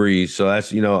Drew Brees. So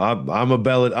that's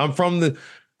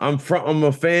I'm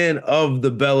a fan of the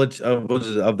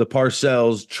of the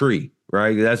Parcells tree,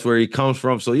 right? That's where he comes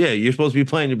from. So yeah, you're supposed to be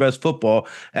playing your best football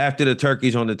after the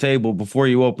turkey's on the table before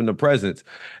you open the presents.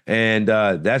 And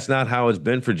that's not how it's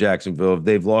been for Jacksonville.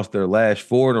 They've lost their last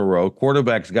 4 in a row.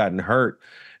 Quarterback's gotten hurt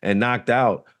and knocked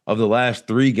out of the last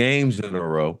 3 games in a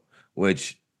row,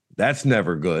 which that's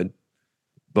never good.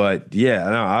 But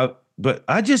yeah,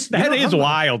 that is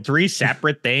wild. 3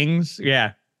 separate things.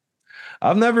 Yeah.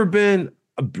 I've never been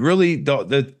really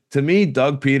to me,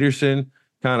 Doug Peterson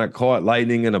kind of caught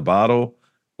lightning in a bottle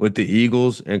with the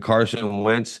Eagles and Carson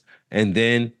Wentz, and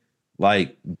then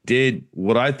did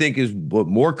what I think is what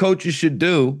more coaches should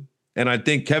do. And I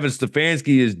think Kevin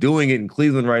Stefanski is doing it in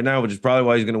Cleveland right now, which is probably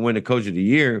why he's going to win the Coach of the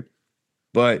Year.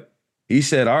 But he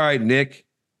said, all right, Nick,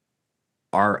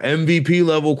 our MVP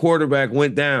level quarterback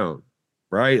went down,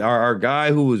 right? Our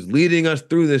guy who was leading us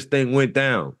through this thing went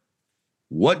down.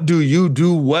 What do you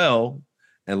do well?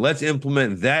 And let's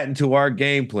implement that into our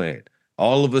game plan.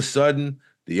 All of a sudden,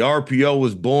 the RPO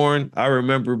was born. I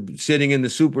remember sitting in the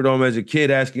Superdome as a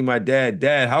kid asking my dad,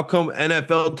 how come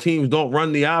NFL teams don't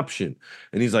run the option?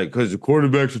 And he's like, because the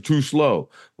quarterbacks are too slow.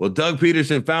 Well, Doug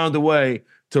Peterson found a way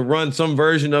to run some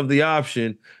version of the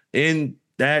option in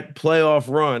that playoff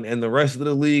run, and the rest of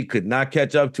the league could not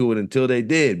catch up to it until they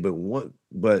did.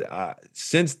 But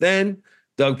since then,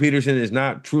 Doug Peterson has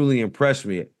not truly impressed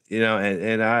me.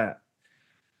 and I,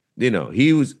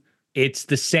 he was. It's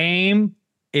the same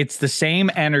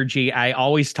energy. I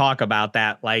always talk about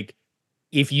that. Like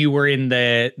if you were in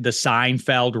the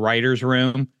Seinfeld writers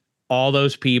room, all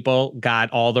those people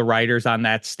got all the writers on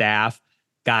that staff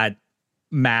got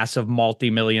massive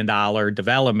multi-million-dollar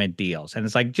development deals. And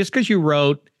it's like, just because you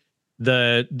wrote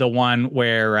the one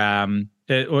where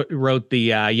wrote the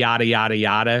yada yada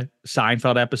yada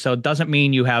Seinfeld episode doesn't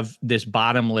mean you have this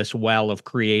bottomless well of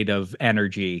creative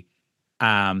energy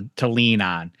to lean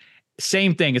on.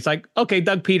 Same thing. It's like, okay,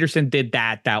 Doug Peterson did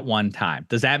that one time.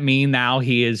 Does that mean now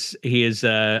he is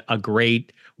a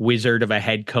great wizard of a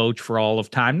head coach for all of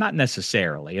time? Not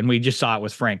necessarily. And we just saw it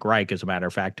with Frank Reich, as a matter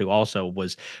of fact, who also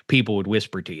was, people would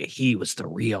whisper to you, he was the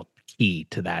real key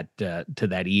to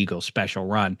that Eagles special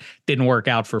run. Didn't work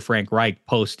out for Frank Reich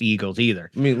post Eagles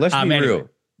either. I mean, let's be real.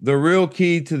 The real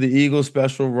key to the Eagles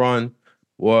special run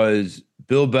was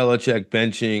Bill Belichick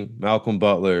benching Malcolm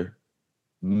Butler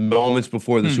moments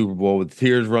before the Super Bowl with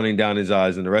tears running down his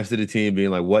eyes and the rest of the team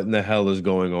being like, what in the hell is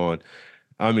going on?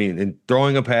 I mean, and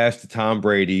throwing a pass to Tom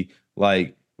Brady,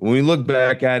 like when we look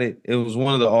back at it, it was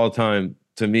one of the all-time,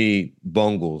 to me,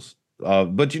 bungles.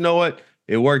 But you know what?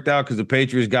 It worked out because the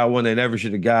Patriots got one they never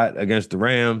should have got against the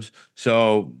Rams.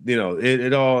 So,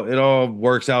 it all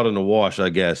works out in the wash, I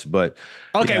guess. But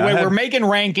okay, we're making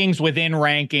rankings within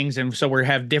rankings, and so we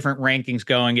have different rankings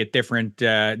going at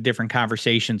different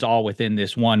conversations, all within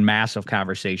this one massive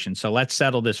conversation. So let's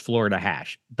settle this Florida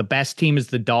hash. The best team is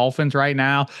the Dolphins right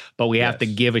now, but we have to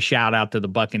give a shout out to the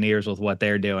Buccaneers with what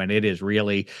they're doing. It is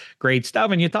really great stuff.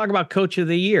 And you talk about Coach of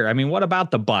the Year. I mean, what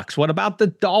about the Bucs? What about the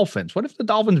Dolphins? What if the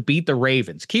Dolphins beat the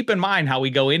Ravens? Keep in mind how we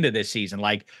go into this season.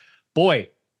 Like, boy,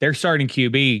 their starting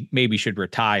QB maybe should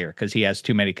retire because he has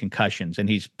too many concussions. And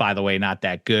he's, by the way, not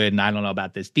that good. And I don't know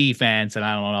about this defense, and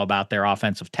I don't know about their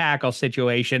offensive tackle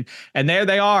situation. And there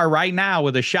they are right now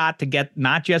with a shot to get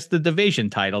not just the division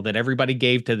title that everybody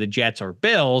gave to the Jets or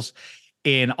Bills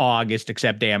in August,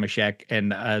 except Damashek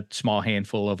and a small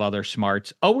handful of other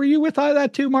smarts. Oh, were you with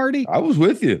that too, Marty? I was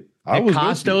with you.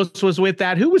 Costos was with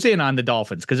that. Who was in on the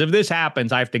Dolphins? Because if this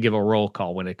happens, I have to give a roll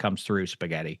call when it comes through,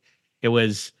 Spaghetti. It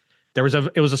was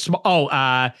a small,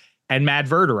 and Matt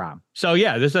Verderam. So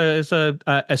yeah, there's a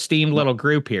esteemed little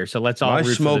group here. So let's all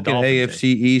root for the Dolphins. My smoking AFC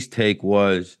East take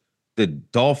was the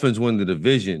Dolphins win the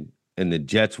division and the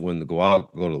Jets go to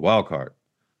the wild card.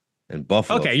 And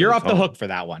Buffalo. Okay, you're off the hook for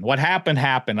that one. What happened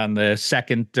on the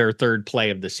second or third play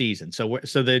of the season. So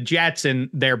the Jets and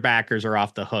their backers are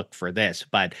off the hook for this.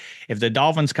 But if the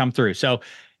Dolphins come through, so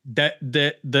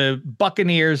the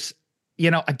Buccaneers,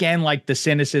 again, like the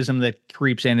cynicism that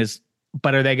creeps in is,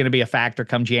 but are they going to be a factor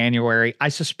come January? I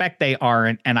suspect they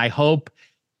aren't, and I hope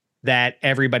that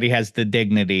everybody has the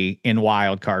dignity in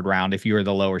wild card round. If you're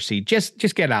the lower seed, just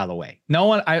get out of the way. No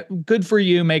one, good for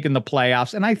you making the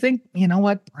playoffs. And I think, you know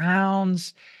what,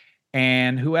 Browns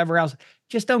and whoever else,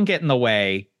 just don't get in the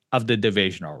way of the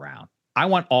divisional round. I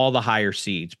want all the higher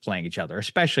seeds playing each other,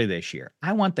 especially this year.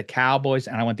 I want the Cowboys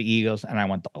and I want the Eagles and I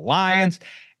want the Lions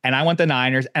and I want the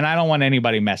Niners, and I don't want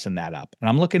anybody messing that up. And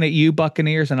I'm looking at you,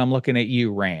 Buccaneers, and I'm looking at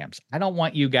you, Rams. I don't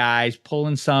want you guys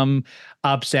pulling some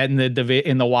upset in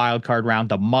the wild card round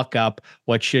to muck up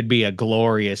what should be a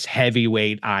glorious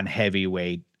heavyweight on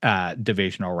heavyweight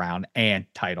divisional round and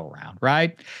title round,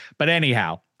 right? But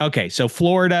anyhow, okay, so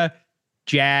Florida,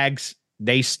 Jags,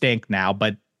 they stink now,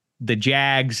 but the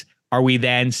Jags, are we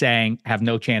then saying have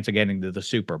no chance of getting to the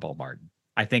Super Bowl, Martin?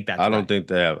 I think that's. I don't think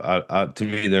they have. To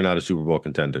me, they're not a Super Bowl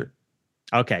contender.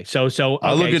 Okay, so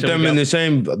I look at them in the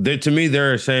same. To me,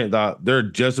 they're saying that they're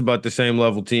just about the same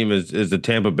level team as the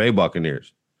Tampa Bay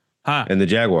Buccaneers, and the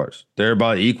Jaguars. They're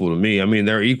about equal to me. I mean,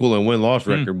 they're equal in win-loss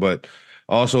record, but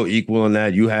also equal in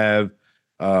that you have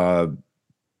former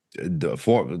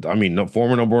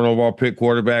number one overall pick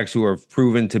quarterbacks who are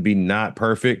proven to be not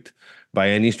perfect by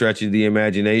any stretch of the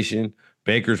imagination.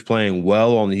 Baker's playing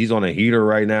well he's on a heater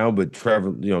right now, but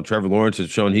Trevor Lawrence has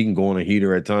shown he can go on a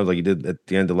heater at times like he did at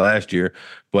the end of last year,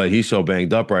 but he's so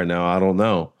banged up right now. I don't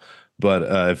know.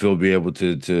 But if he'll be able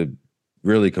to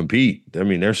really compete. I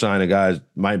mean, they're signing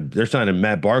they're signing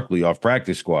Matt Barkley off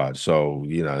practice squad. So,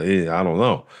 I don't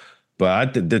know.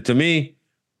 But to me,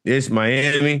 it's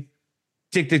Miami.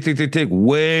 Tick, tick, tick, tick, tick,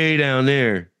 way down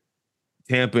there.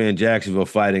 Tampa and Jacksonville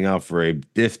fighting out for a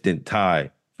distant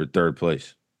tie for third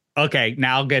place. Okay,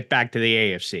 now I'll get back to the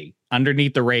AFC.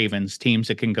 Underneath the Ravens, teams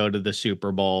that can go to the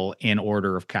Super Bowl in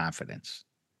order of confidence.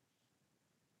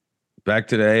 Back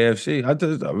to the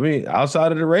AFC. I mean,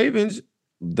 outside of the Ravens,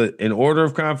 in order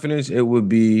of confidence, it would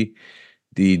be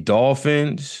the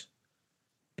Dolphins.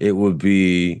 It would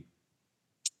be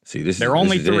See, this there are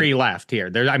only is 3 it. left here.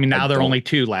 Now there are only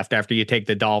 2 left after you take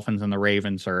the Dolphins and the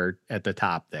Ravens are at the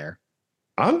top there.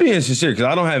 I'm being sincere because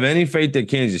I don't have any faith that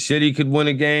Kansas City could win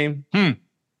a game.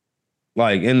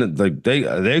 Like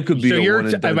they could be. So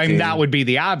team. that would be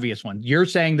the obvious one. You're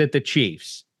saying that the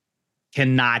Chiefs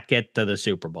cannot get to the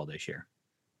Super Bowl this year.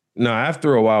 No,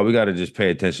 after a while, we got to just pay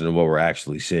attention to what we're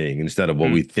actually seeing instead of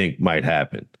what we think might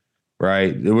happen.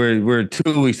 Right? We're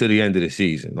 2 weeks to the end of the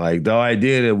season. Like the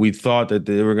idea that we thought that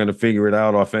they were going to figure it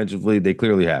out offensively, they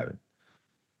clearly haven't.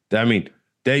 I mean,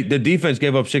 the defense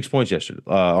gave up 6 points yesterday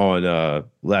on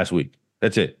last week.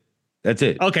 That's it.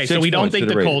 Okay, so we don't think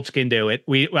the Colts can do it.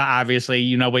 We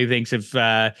obviously, nobody thinks if.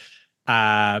 Do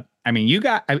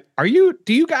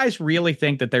you guys really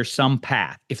think that there's some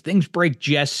path if things break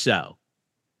just so?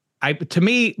 To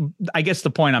me, I guess the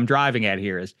point I'm driving at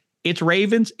here is it's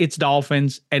Ravens, it's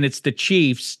Dolphins, and it's the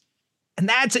Chiefs. And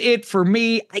that's it for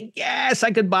me. I guess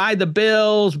I could buy the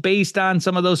Bills based on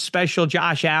some of those special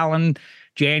Josh Allen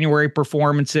January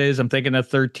performances. I'm thinking of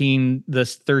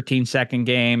 13-second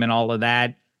game and all of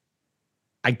that.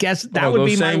 I guess that would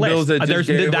be my list. That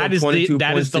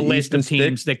is the list of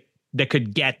teams that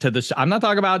could get to the. I'm not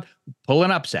talking about pull an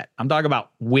upset. I'm talking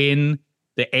about win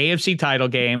the AFC title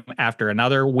game after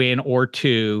another win or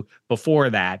 2 before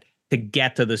that to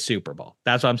get to the Super Bowl.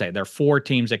 That's what I'm saying. There are 4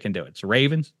 teams that can do it. It's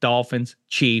Ravens, Dolphins,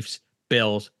 Chiefs,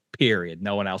 Bills, period.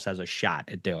 No one else has a shot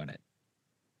at doing it.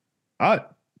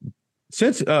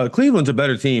 Since Cleveland's a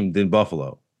better team than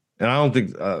Buffalo, and I don't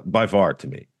think by far to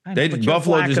me.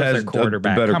 Buffalo just has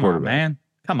quarterback. a better Come quarterback. On, man.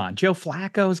 Come on. Joe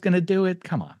Flacco is going to do it.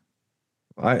 Come on.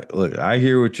 I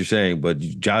hear what you're saying, but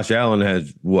Josh Allen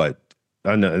has what?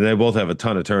 I know they both have a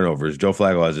ton of turnovers. Joe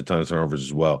Flacco has a ton of turnovers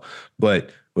as well. But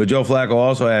Joe Flacco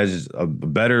also has a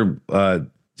better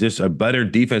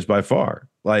defense by far.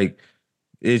 Like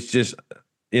it's just,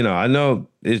 I know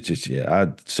it's just,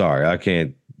 sorry, I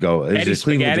can't go. It's just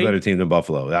Cleveland's a better team than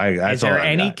Buffalo. Is there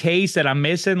any case that I'm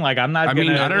missing? Like I'm not. I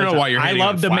don't know why you're. I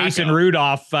love the Flacco. Mason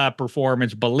Rudolph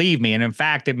performance. Believe me, and in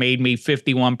fact, it made me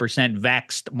 51%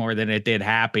 vexed more than it did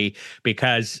happy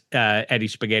because Eddie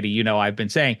Spaghetti. I've been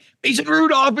saying Mason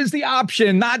Rudolph is the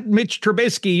option, not Mitch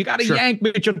Trubisky. You got to yank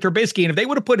Mitchell Trubisky, and if they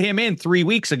would have put him in 3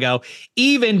 weeks ago,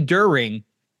 even during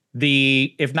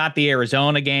if not the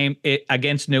Arizona game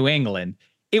against New England.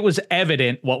 It was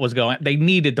evident what was going on. They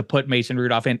needed to put Mason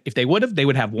Rudolph in. If they would have, they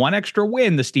would have one extra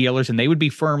win, the Steelers, and they would be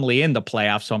firmly in the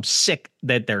playoffs. So I'm sick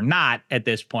that they're not at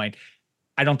this point.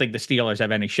 I don't think the Steelers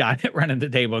have any shot at running the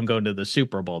table and going to the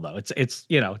Super Bowl, though. It's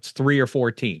 3 or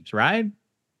 4 teams, right?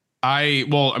 If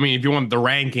you want the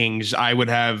rankings, I would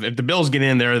have, if the Bills get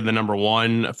in there, the number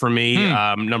 1 for me.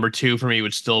 Number 2 for me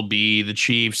would still be the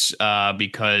Chiefs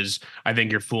because I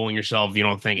think you're fooling yourself if you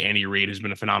don't think Andy Reid has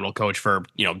been a phenomenal coach for,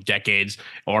 decades,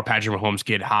 or Patrick Mahomes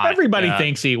get hot. Everybody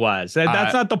thinks he was.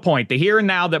 That's not the point. The here and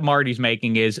now that Marty's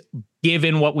making is,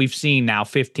 given what we've seen now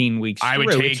 15 weeks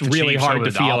it's really hard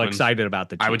to feel excited about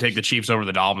the Chiefs. I would take the Chiefs over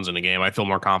the Dolphins in the game. I feel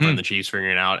more confident in the Chiefs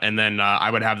figuring it out. And then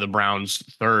I would have the Browns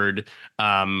 3rd.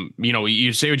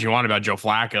 You say what you want about Joe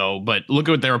Flacco, but look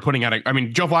at what they were putting out.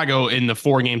 Joe Flacco in the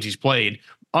 4 games he's played,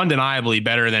 undeniably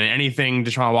better than anything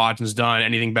Deshaun Watson's done,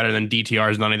 anything better than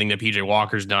DTR's done, anything that PJ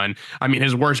Walker's done.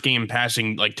 His worst game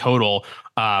passing total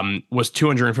was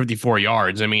 254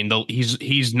 yards.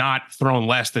 He's not thrown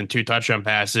less than 2 touchdown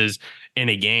passes in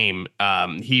a game.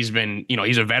 He's been,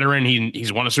 he's a veteran.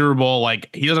 He's won a Super Bowl.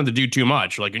 He doesn't have to do too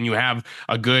much. When you have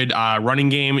a good running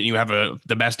game, and you have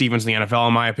the best defense in the NFL,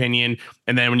 in my opinion.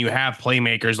 And then when you have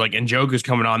playmakers like Njoku's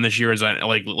coming on this year as a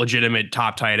legitimate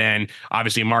top tight end,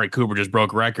 obviously Amari Cooper just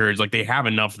broke records. They have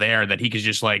enough there that he could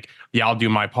just I'll do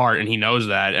my part, and he knows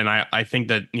that. And I think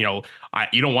that you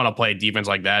don't want to play a defense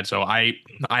like that. So I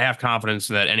have confidence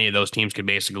that any of those teams could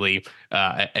basically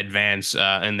advance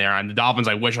in there. And the Dolphins,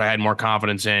 I wish I had more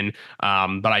confidence in,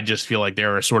 but I just feel like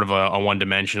they're sort of a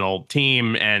one-dimensional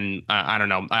team. And I don't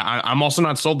know. I'm also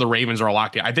not sold the Ravens are a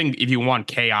locked in. I think if you want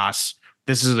chaos,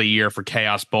 this is the year for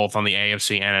chaos, both on the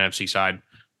AFC and NFC side.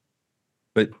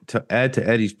 But to add to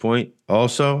Eddie's point,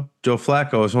 also, Joe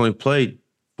Flacco has only played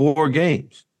 4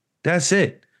 games. That's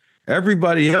it.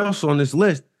 Everybody else on this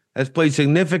list has played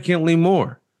significantly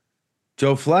more.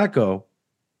 Joe Flacco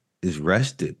is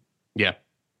rested. Yeah.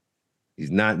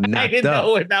 He's not knocked up. I didn't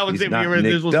know if that was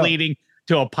this was leading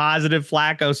to a positive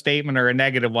Flacco statement or a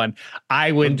negative one.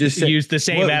 I would use the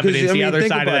same evidence. The other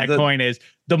side of that coin is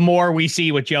the more we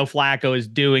see what Joe Flacco is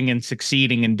doing and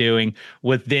succeeding in doing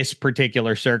with this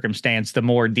particular circumstance, the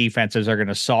more defenses are going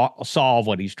to solve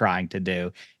what he's trying to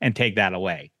do and take that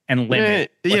away. and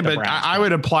limit. But I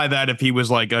would apply that if he was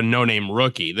like a no-name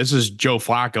rookie. This is Joe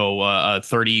Flacco,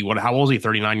 30. How old is he?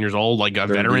 39 years old, like a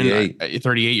 38. veteran.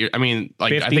 38 years. I mean,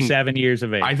 like 57 years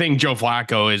of age. I think Joe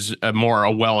Flacco is a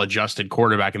well-adjusted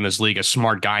quarterback in this league, a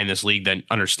smart guy in this league that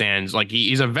understands. Like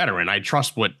he's a veteran. I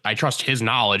trust his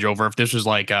knowledge over if this was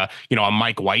like a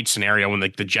Mike White scenario when the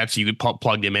Jets you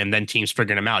plugged him in, then teams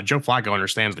figuring him out. Joe Flacco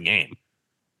understands the game.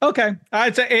 Okay.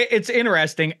 It's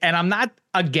interesting, and I'm not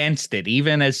against it.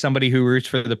 Even as somebody who roots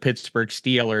for the Pittsburgh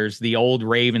Steelers, the old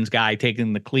Ravens guy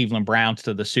taking the Cleveland Browns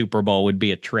to the Super Bowl would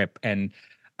be a trip and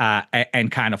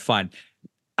kind of fun.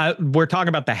 We're talking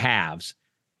about the haves.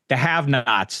 The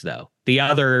have-nots, though. The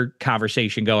other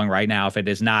conversation going right now, if it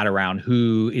is not around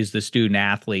who is the student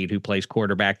athlete who plays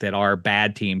quarterback that our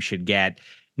bad team should get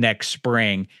next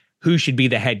spring, who should be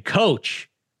the head coach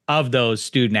of those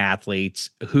student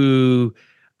athletes, who's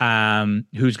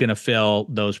going to fill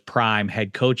those prime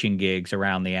head coaching gigs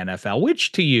around the NFL.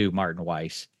 Which to you, Martin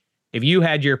Weiss, if you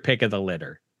had your pick of the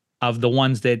litter of the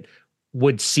ones that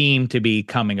would seem to be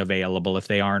coming available if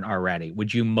they aren't already,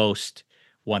 would you most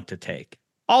want to take?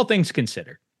 All things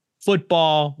considered,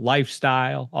 football,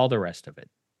 lifestyle, all the rest of it.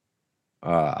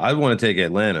 I'd want to take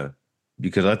Atlanta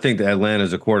because I think that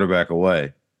Atlanta's a quarterback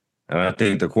away. And I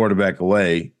think the quarterback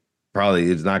away probably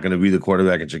is not going to be the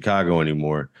quarterback in Chicago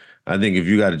anymore. I think if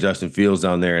you got a Justin Fields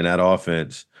down there in that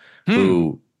offense,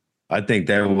 who I think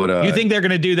that would. You think they're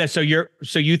going to do that? So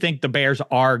you think the Bears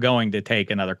are going to take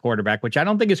another quarterback, which I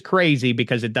don't think is crazy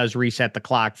because it does reset the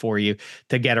clock for you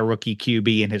to get a rookie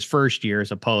QB in his first year,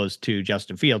 as opposed to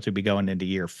Justin Fields, who'd be going into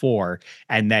year 4,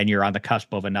 and then you're on the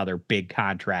cusp of another big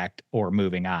contract or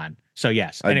moving on. So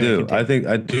yes, anyway, I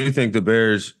do think the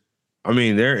Bears. I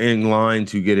mean, they're in line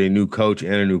to get a new coach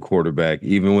and a new quarterback,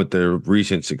 even with their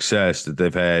recent success that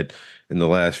they've had in the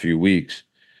last few weeks.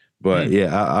 But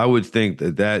yeah, I would think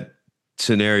that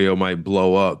scenario might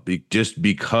blow up just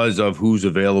because of who's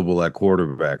available at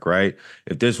quarterback, right?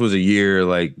 If this was a year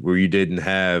like where you didn't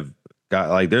have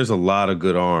there's a lot of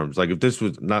good arms. Like if this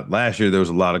was not last year, there was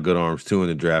a lot of good arms too in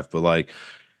the draft. But like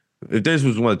if this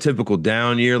was one typical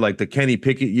down year, like the Kenny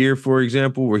Pickett year, for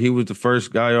example, where he was the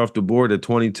first guy off the board at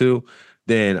 22,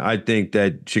 then I think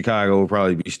that Chicago will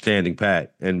probably be standing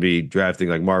pat and be drafting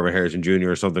like Marvin Harrison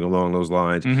Jr. or something along those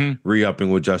lines,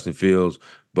 re-upping with Justin Fields.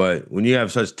 But when you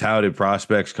have such touted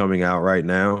prospects coming out right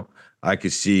now, I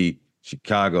could see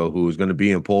Chicago, who is going to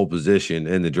be in pole position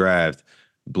in the draft,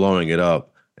 blowing it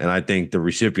up. And I think the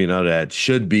recipient of that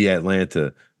should be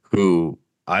Atlanta, who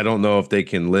I don't know if they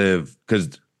can live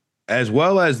because as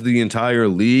well as the entire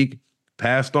league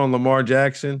passed on Lamar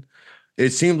Jackson, it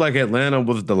seemed like Atlanta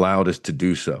was the loudest to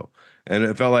do so. And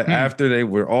it felt like after they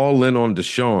were all in on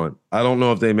Deshaun, I don't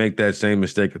know if they make that same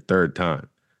mistake a third time,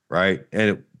 right?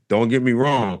 And don't get me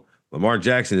wrong, Lamar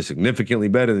Jackson is significantly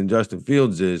better than Justin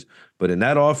Fields is, but in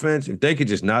that offense, if they could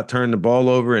just not turn the ball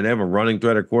over and have a running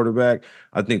threat at quarterback,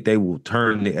 I think they will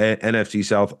turn the NFC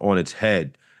South on its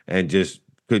head and just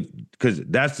because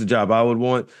that's the job I would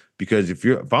want. Because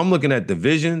if I'm looking at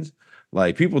divisions,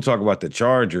 like people talk about the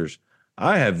Chargers,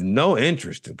 I have no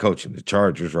interest in coaching the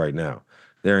Chargers right now.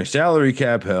 They're in salary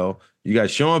cap hell. You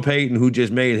got Sean Payton, who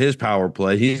just made his power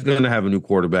play. He's going to have a new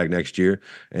quarterback next year.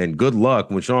 And good luck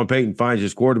when Sean Payton finds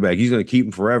his quarterback. He's going to keep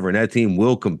him forever, and that team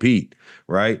will compete,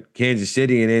 right? Kansas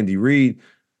City and Andy Reid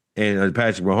and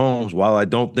Patrick Mahomes, while I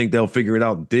don't think they'll figure it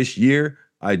out this year,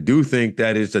 I do think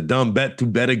that it's a dumb bet to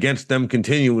bet against them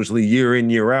continuously year in,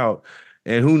 year out.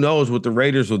 And who knows what the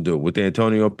Raiders will do with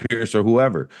Antonio Pierce or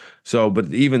whoever. So,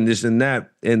 but even this in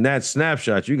that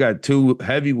snapshot, you got two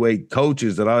heavyweight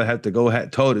coaches that I have to go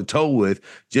toe to toe with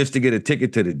just to get a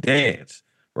ticket to the dance,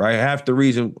 right? Half the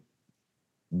reason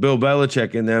Bill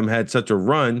Belichick and them had such a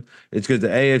run is because the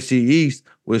AFC East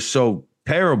was so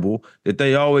terrible that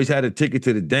they always had a ticket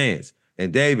to the dance.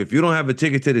 And Dave, if you don't have a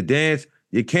ticket to the dance,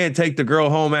 you can't take the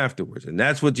girl home afterwards. And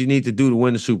that's what you need to do to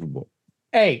win the Super Bowl.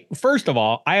 Hey, first of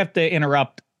all, I have to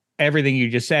interrupt everything you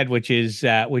just said, which is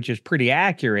pretty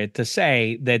accurate to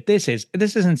say that this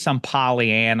isn't some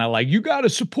Pollyanna, like you got to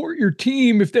support your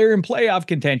team if they're in playoff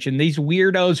contention. These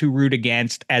weirdos who root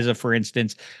against, for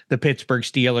instance, the Pittsburgh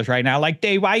Steelers right now, like,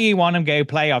 Dave, why you want them to go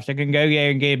playoffs? They can go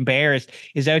there and get embarrassed.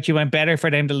 Is that what you want? Better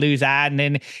for them to lose out and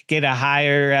then get a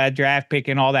higher draft pick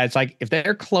and all that. It's like, if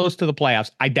they're close to the playoffs,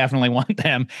 I definitely want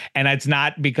them. And it's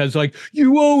not because like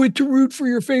you owe it to root for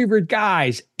your favorite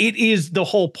guys. It is the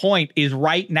whole point is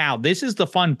right now. This is the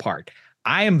fun part.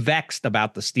 I am vexed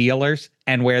about the Steelers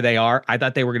and where they are. I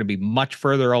thought they were going to be much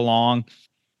further along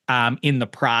in the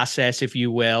process, if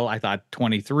you will. I thought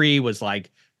 23 was like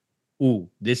ooh,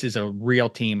 this is a real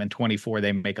team. In 24,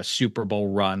 they make a Super Bowl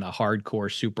run, a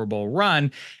hardcore Super Bowl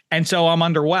run. And so I'm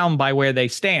underwhelmed by where they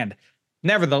stand.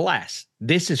 Nevertheless,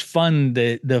 this is fun.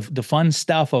 The fun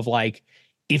stuff of like,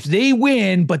 if they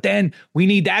win, but then we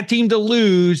need that team to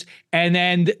lose, and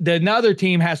then another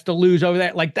team has to lose over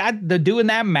that, like that, the doing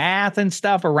that math and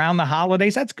stuff around the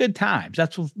holidays, that's good times.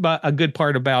 That's a good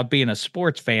part about being a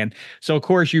sports fan. So of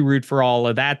course you root for all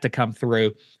of that to come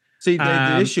through. See,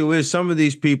 the issue is some of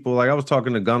these people, like I was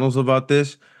talking to Gunnels about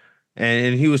this,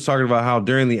 and he was talking about how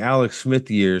during the Alex Smith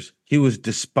years, he was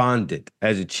despondent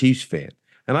as a Chiefs fan.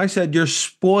 And I said, you're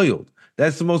spoiled.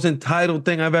 That's the most entitled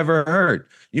thing I've ever heard.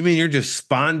 You mean you're just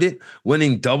despondent,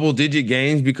 winning double-digit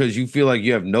games because you feel like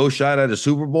you have no shot at a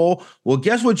Super Bowl? Well,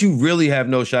 guess what? You really have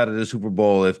no shot at a Super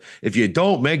Bowl if you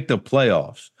don't make the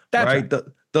playoffs. That's right.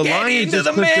 The Lions just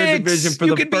clinched their division for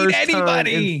the first time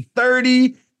in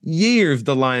 30 years.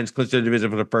 The Lions clinched their division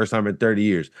for the first time in 30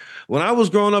 years. When I was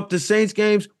growing up, the Saints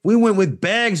games, we went with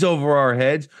bags over our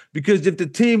heads because if the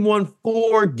team won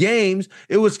 4 games,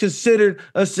 it was considered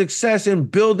a success and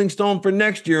building stone for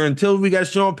next year until we got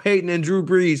Sean Payton and Drew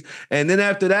Brees. And then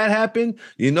after that happened,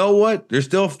 you know what? They're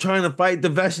still trying to fight the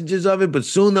vestiges of it, but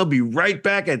soon they'll be right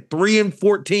back at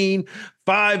 3-14,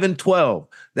 5-12.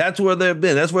 That's where they've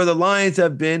been. That's where the Lions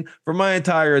have been for my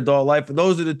entire adult life. And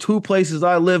those are the 2 places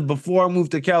I lived before I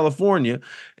moved to California.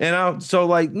 And that's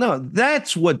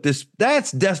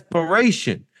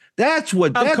desperation. This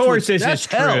is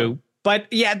true. But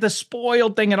yeah, the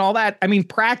spoiled thing and all that. I mean,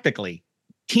 practically,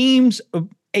 teams,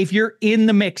 if you're in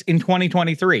the mix in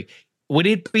 2023, would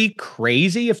it be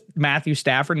crazy if Matthew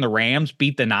Stafford and the Rams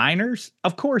beat the Niners?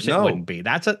 Of course it wouldn't be.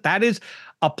 That is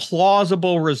a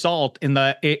plausible result in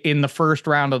the first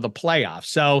round of the playoffs.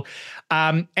 So,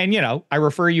 and I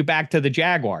refer you back to the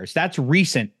Jaguars. That's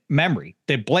recent memory.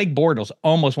 That Blake Bortles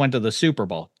almost went to the Super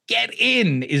Bowl. Get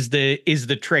in is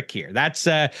the trick here. That's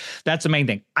the main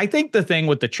thing. I think the thing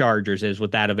with the Chargers is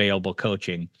with that available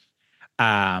coaching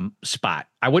spot.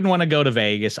 I wouldn't want to go to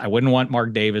Vegas. I wouldn't want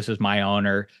Mark Davis as my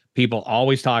owner. People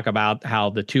always talk about how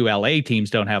the 2 LA teams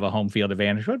don't have a home field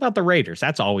advantage. What about the Raiders?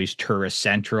 That's always tourist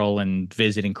central and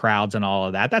visiting crowds and all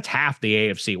of that. That's half the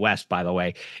AFC West, by the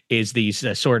way, is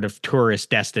these sort of tourist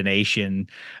destination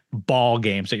ball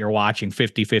games that you're watching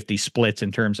 50-50 splits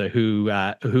in terms of who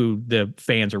the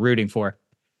fans are rooting for.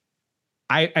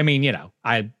 I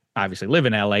obviously live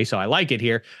in LA, so I like it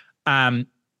here.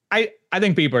 I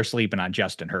think people are sleeping on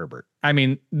Justin Herbert. I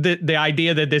mean, the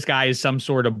idea that this guy is some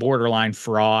sort of borderline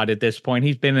fraud at this point,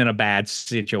 he's been in a bad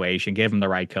situation. Give him the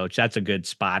right coach. That's a good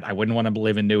spot. I wouldn't want to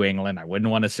live in New England. I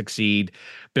wouldn't want to succeed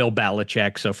Bill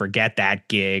Belichick. So forget that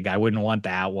gig. I wouldn't want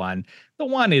that one. The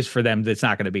one is for them that's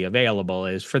not going to be available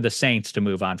is for the Saints to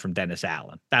move on from Dennis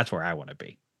Allen. That's where I want to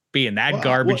be. Be in that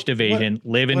garbage division,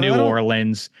 live in New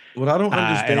Orleans. What I don't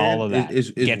understand and all of that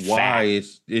is why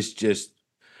it's just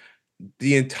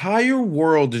the entire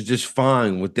world is just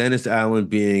fine with Dennis Allen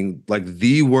being like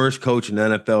the worst coach in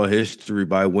NFL history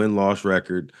by win-loss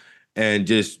record and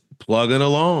just plugging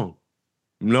along.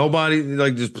 Nobody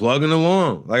like just plugging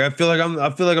along. Like I feel like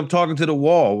I'm talking to the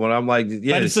wall when I'm like,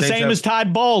 yeah. But it's the same as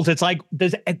Todd Bowles. It's like,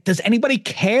 does anybody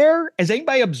care? Is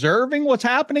anybody observing what's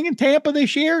happening in Tampa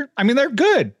this year? I mean, they're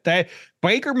good.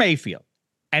 Baker Mayfield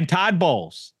and Todd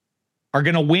Bowles are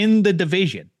going to win the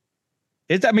division.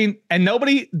 And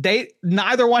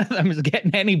neither one of them is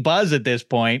getting any buzz at this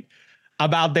point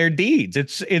about their deeds.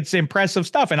 It's impressive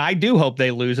stuff. And I do hope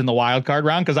they lose in the wild card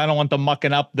round because I don't want them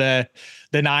mucking up the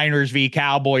Niners v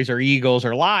Cowboys or Eagles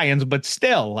or Lions, but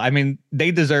still, I mean,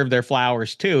 they deserve their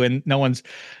flowers too. And no one's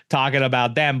talking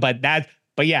about them, but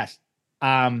yes,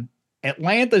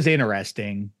 Atlanta's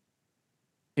interesting.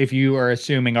 If you are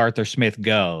assuming Arthur Smith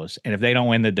goes, and if they don't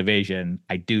win the division,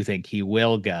 I do think he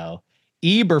will go.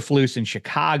 Eberflus in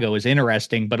Chicago is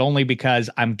interesting, but only because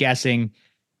I'm guessing,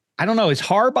 I don't know, is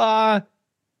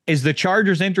the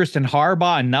Chargers' interest in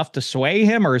Harbaugh enough to sway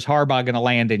him, or is Harbaugh going to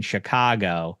land in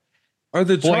Chicago? Are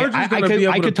the Chargers going to be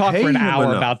able I could talk for an hour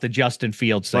enough about the Justin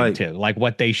Fields thing too, like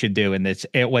what they should do in this,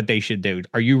 what they should do.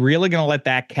 Are you really going to let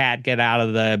that cat get out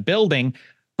of the building?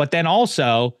 But then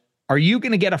also, are you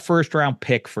going to get a first round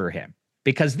pick for him?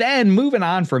 Because then moving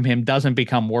on from him doesn't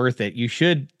become worth it. You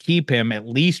should keep him at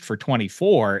least for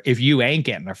 24 if you ain't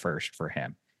getting a first for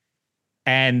him.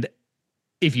 And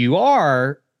if you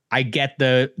are, I get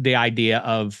the idea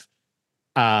of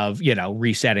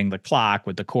resetting the clock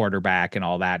with the quarterback and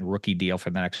all that, and rookie deal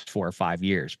for the next 4 or 5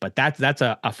 years. But that's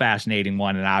a fascinating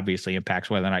one, and obviously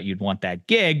impacts whether or not you'd want that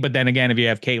gig. But then again, if you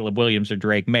have Caleb Williams or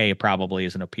Drake May, it probably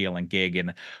is an appealing gig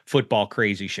in football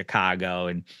crazy Chicago.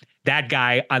 And that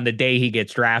guy on the day he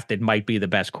gets drafted might be the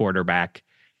best quarterback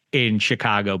in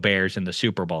Chicago Bears in the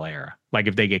Super Bowl era. Like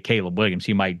if they get Caleb Williams,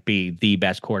 he might be the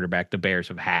best quarterback the Bears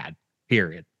have had,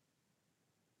 period.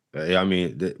 I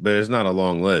mean, but it's not a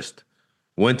long list.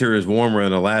 Winter is warmer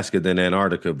in Alaska than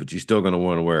Antarctica, but you're still going to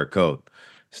want to wear a coat.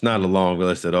 It's not a long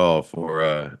list at all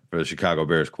for the Chicago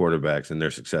Bears quarterbacks and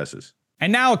their successes.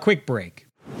 And now a quick break.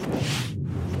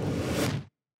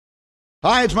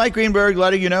 Hi, it's Mike Greenberg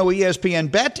letting you know ESPN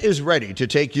Bet is ready to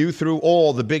take you through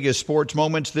all the biggest sports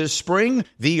moments this spring.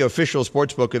 The official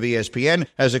sportsbook of ESPN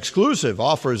has exclusive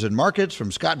offers and markets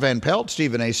from Scott Van Pelt,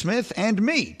 Stephen A. Smith, and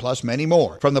me, plus many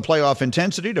more. From the playoff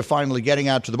intensity to finally getting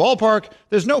out to the ballpark,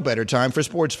 there's no better time for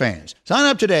sports fans. Sign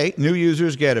up today. New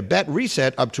users get a bet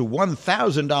reset up to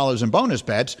 $1,000 in bonus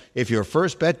bets if your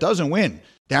first bet doesn't win.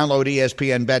 Download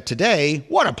ESPN Bet today.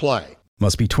 What a play.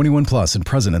 Must be 21 plus and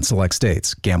present in select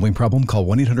states. Gambling problem? Call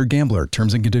 1-800-GAMBLER.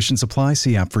 Terms and conditions apply.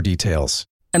 See app for details.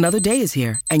 Another day is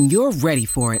here, and you're ready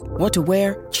for it. What to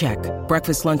wear? Check.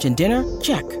 Breakfast, lunch, and dinner?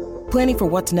 Check. Planning for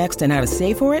what's next and how to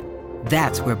save for it?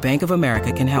 That's where Bank of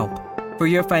America can help. For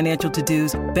your financial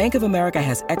to-dos, Bank of America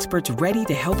has experts ready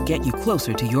to help get you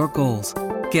closer to your goals.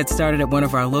 Get started at one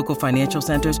of our local financial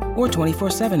centers or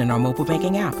 24/7 in our mobile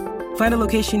banking app. Find a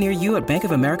location near you at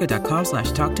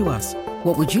bankofamerica.com/talktous.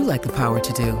 What would you like the power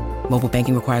to do? Mobile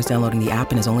banking requires downloading the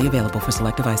app and is only available for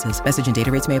select devices. Message and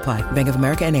data rates may apply. Bank of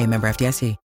America N.A., member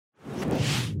FDIC.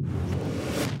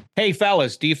 Hey,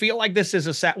 fellas, do you feel like this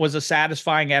is was a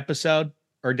satisfying episode,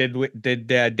 or did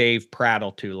Dave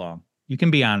prattle too long? You can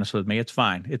be honest with me. It's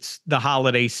fine. It's the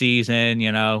holiday season.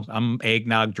 You know, I'm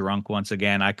eggnog drunk once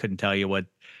again. I couldn't tell you what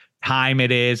time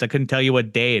it is. I couldn't tell you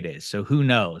what day it is. So who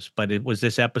knows? But was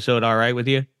this episode all right with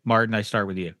you? Martin, I start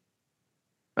with you.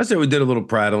 I say we did a little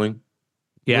prattling.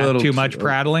 Yeah, too much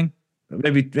prattling?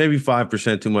 Maybe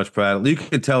 5% too much prattling. You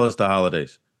can tell us the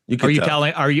holidays.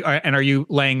 Are you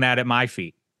laying that at my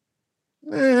feet?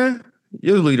 You're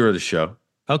the leader of the show.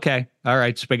 Okay. All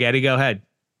right. Spaghetti, go ahead.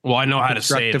 Well, I know how to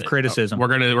save it. Criticism. We're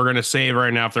gonna save it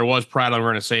right now. If there was prattling, we're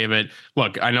gonna save it.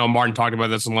 Look, I know Martin talked about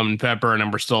this in Lemon Pepper,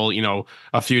 and we're still,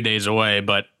 a few days away.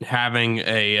 But having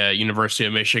a University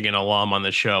of Michigan alum on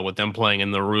the show with them playing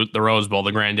in the Rose Bowl,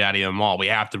 the granddaddy of them all, we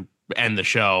have to end the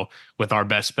show with our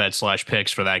best bet /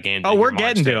 picks for that game. Oh, we're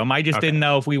getting to them. I just didn't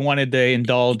know if we wanted to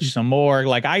indulge some more.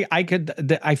 Like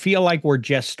I feel like we're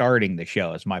just starting the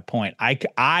show is my point.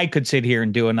 I could sit here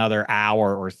and do another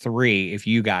hour or 3 if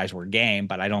you guys were game,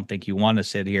 but I don't think you want to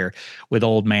sit here with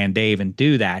old man Dave and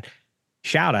do that.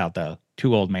 Shout out though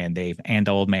to old man Dave and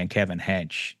old man Kevin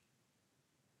Hench.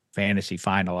 Fantasy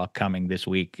final upcoming this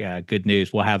week. Good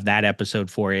news. We'll have that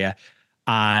episode for you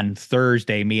on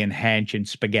Thursday, me and Hench and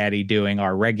Spaghetti doing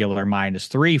our regular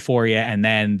 -3 for you. And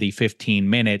then the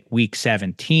 15-minute week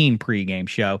 17 pregame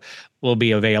show will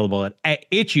be available at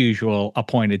its usual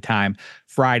appointed time,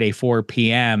 Friday, 4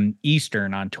 p.m.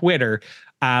 Eastern on Twitter.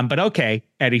 But okay,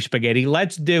 Eddie Spaghetti,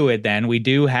 let's do it then. We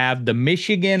do have the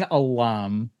Michigan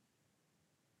alum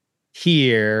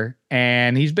here,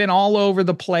 and he's been all over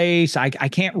the place. I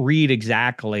can't read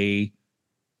exactly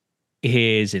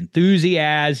his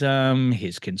enthusiasm,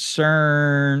 his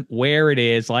concern, where it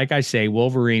is. Like I say,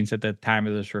 Wolverines at the time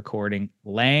of this recording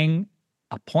laying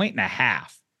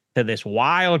 1.5 to this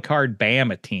wild card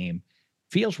Bama team.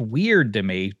 Feels weird to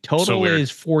me. Total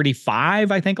is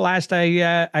 45, I think, last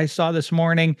I saw this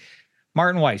morning.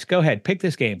 Martin Weiss, go ahead. Pick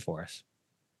this game for us.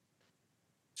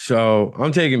 So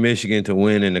I'm taking Michigan to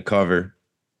win in the cover.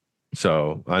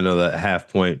 So I know that half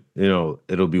point,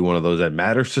 it'll be one of those that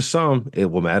matters to some.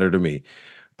 It will matter to me.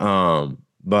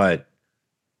 But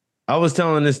I was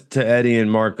telling this to Eddie and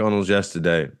Mark Gunnels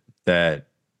yesterday that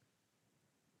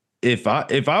if I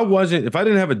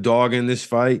didn't have a dog in this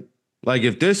fight, like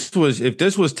if this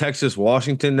was Texas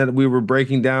Washington that we were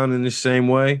breaking down in the same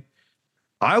way,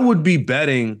 I would be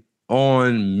betting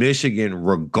on Michigan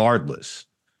regardless,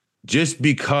 just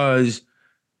because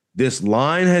this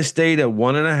line has stayed at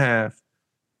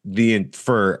 1.5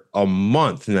 for a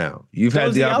month now. You've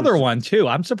had the other one too.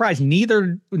 I'm surprised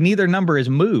neither number has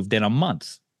moved in a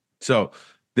month. So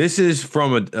this is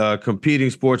from a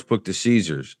competing sports book to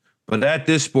Caesars, but at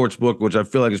this sports book, which I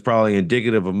feel like is probably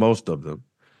indicative of most of them,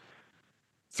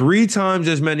 3 times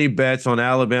as many bets on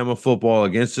Alabama football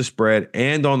against the spread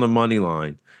and on the money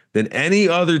line than any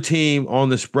other team on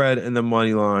the spread and the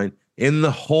money line in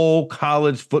the whole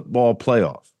college football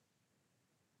playoff.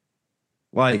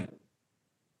 Like,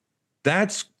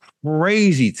 that's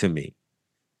crazy to me.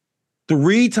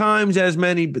 3 times as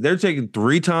many, they're taking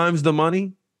 3 times the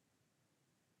money.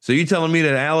 So you're telling me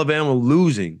that Alabama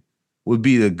losing would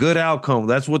be the good outcome?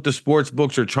 That's what the sports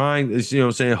books are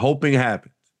hoping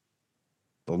happens.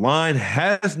 The line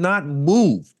has not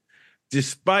moved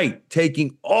despite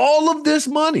taking all of this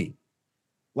money.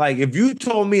 Like, if you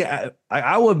told me,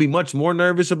 I would be much more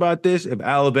nervous about this if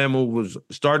Alabama was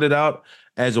started out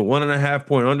as a 1.5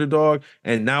 point underdog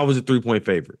and now was a 3-point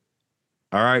favorite.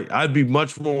 All right. I'd be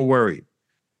much more worried.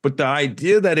 But the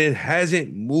idea that it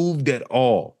hasn't moved at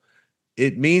all,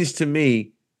 it means to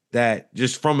me that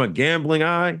just from a gambling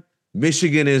eye,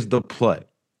 Michigan is the play.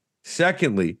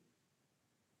 Secondly,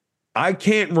 I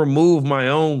can't remove my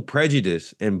own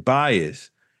prejudice and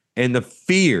bias and the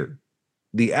fear,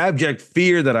 the abject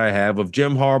fear that I have of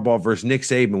Jim Harbaugh versus Nick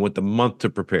Saban with the month to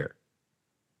prepare.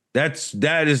 That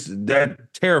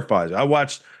terrifies me. I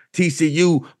watched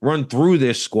TCU run through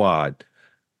this squad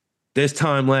this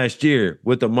time last year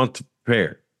with a month to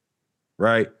prepare,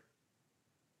 right?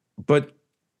 But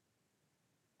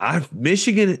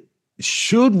Michigan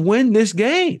should win this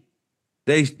game.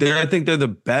 I think they're the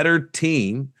better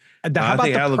team. How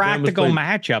about the practical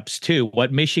matchups too?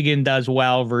 What Michigan does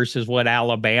well versus what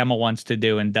Alabama wants to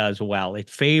do and does well. It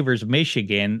favors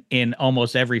Michigan in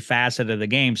almost every facet of the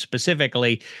game.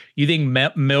 Specifically, you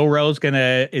think Milroe's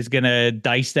is gonna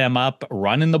dice them up,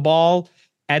 running the ball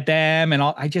at them and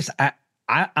all?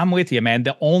 I'm with you, man.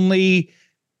 The only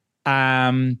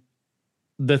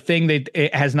the thing that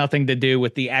it has nothing to do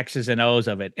with the X's and O's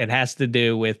of it. It has to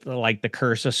do with like the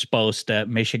curse of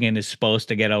Michigan is supposed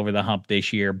to get over the hump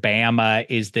this year. Bama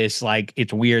is this, like,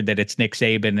 it's weird that it's Nick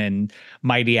Saban and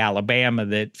mighty Alabama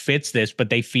that fits this,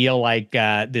 but they feel like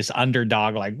this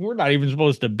underdog, like we're not even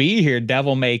supposed to be here.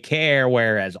 Devil may care.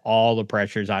 Whereas all the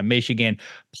pressure's on Michigan,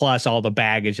 plus all the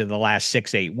baggage of the last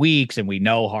 6-8 weeks. And we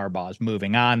know Harbaugh's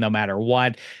moving on no matter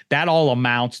what. That all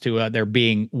amounts to there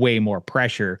being way more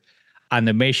pressure on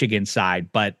the Michigan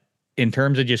side. But in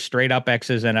terms of just straight up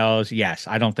X's and O's, yes,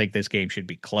 I don't think this game should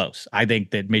be close. I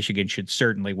think that Michigan should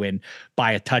certainly win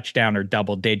by a touchdown or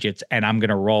double digits, and I'm going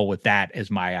to roll with that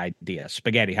as my idea.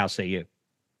 Spaghetti, how say you?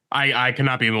 I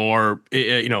cannot be more,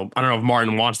 I don't know if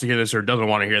Martin wants to hear this or doesn't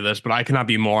want to hear this, but I cannot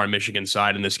be more on Michigan's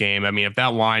side in this game. I mean, if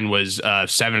that line was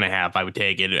 7.5, I would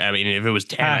take it. I mean, if it was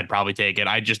 10, I'd probably take it.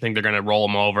 I just think they're going to roll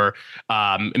them over.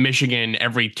 Michigan,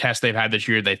 every test they've had this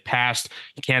year, they've passed.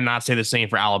 You cannot say the same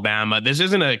for Alabama. This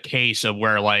isn't a case of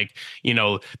where, like,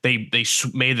 they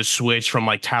made the switch from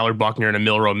like Tyler Buckner to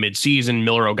Milroe midseason.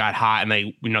 Milroe got hot and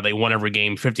they won every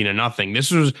game 50-0. This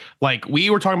was like, we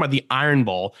were talking about the Iron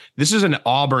Bowl. This is an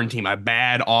Auburn team, a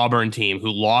bad Auburn team who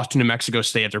lost to New Mexico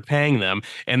State after paying them,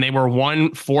 and they were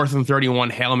 4th and 31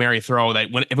 Hail Mary throw that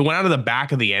if it went out of the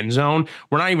back of the end zone,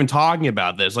 we're not even talking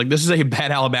about this. Like, this is a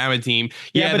bad Alabama team.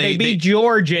 Yeah, but they beat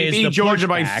Georgia. They beat Georgia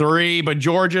by 3, but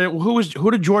Georgia, who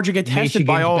did Georgia get tested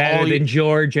by all than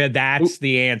Georgia? That's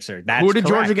the answer. That's who did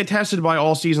correct. Georgia get tested by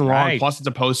all season long? Right. Plus, it's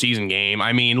a postseason game.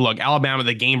 I mean, look, Alabama,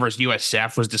 the game versus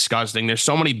USF was disgusting. There's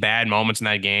so many bad moments in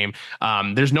that game.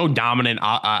 There's no dominant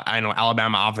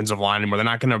Alabama offensive line anymore. They're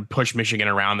not going to push Michigan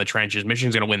around the trenches.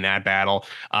 Michigan's going to win that battle.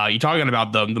 You're talking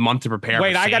about the month to prepare.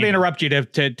 Wait, I got to interrupt you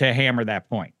to hammer that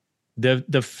point.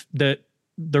 The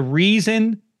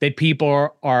reason that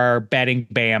people are betting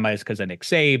Bama is because of Nick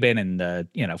Saban and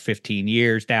the 15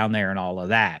 years down there and all of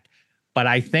that. But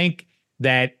I think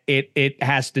that it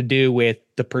has to do with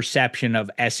the perception of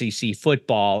SEC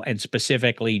football, and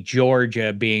specifically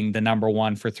Georgia being the number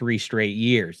one for 3 straight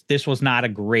years. This was not a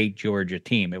great Georgia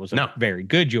team. It was a very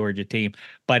good Georgia team,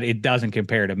 but it doesn't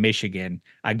compare to Michigan,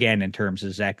 again, in terms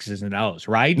of X's and O's,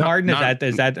 right, Martin?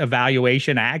 Is that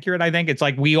evaluation accurate? I think it's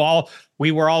like we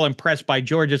were all impressed by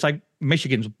Georgia. It's like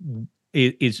Michigan's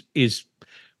is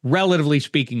relatively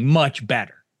speaking much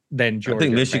better than Georgia. I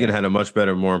think Michigan had a much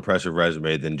better, more impressive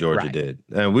resume than Georgia did.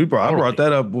 And I brought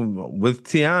that up with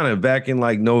Tiana back in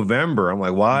like November. I'm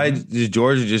like, why does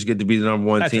Georgia just get to be the number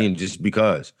one team just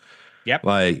because? Yep.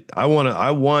 Like, I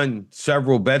won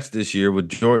several bets this year with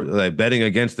Georgia, like betting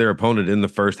against their opponent in the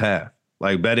first half.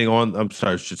 Like betting on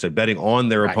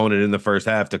their opponent in the first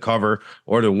half to cover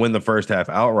or to win the first half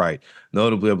outright.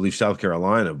 Notably, I believe South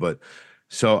Carolina.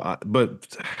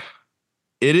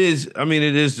 It is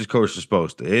the coach is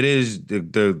supposed to. It is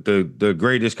the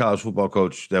greatest college football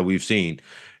coach that we've seen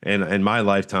in my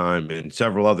lifetime and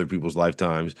several other people's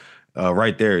lifetimes.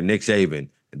 Right there, Nick Saban.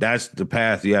 That's the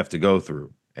path you have to go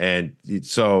through. And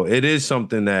so it is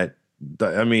something that,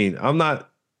 I'm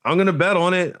going to bet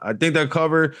on it. I think they'll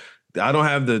cover. I don't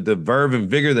have the verve and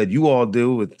vigor that you all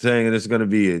do with saying it's going to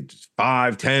be a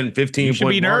 5, 10, 15 you should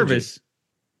point be margin. nervous.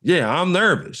 Yeah, I'm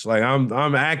nervous. Like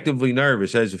I'm actively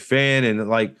nervous as a fan, and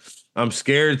like I'm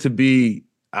scared to be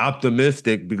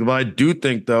optimistic because I do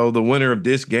think though the winner of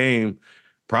this game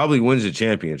probably wins the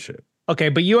championship. Okay,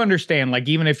 but you understand, like,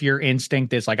 even if your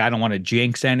instinct is like, I don't want to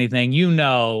jinx anything,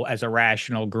 as a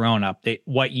rational grown-up, that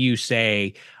what you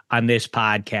say, on this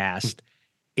podcast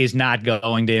is not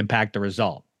going to impact the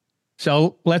result.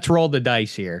 So let's roll the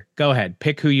dice here. Go ahead.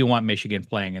 Pick who you want Michigan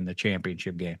playing in the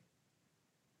championship game.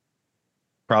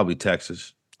 Probably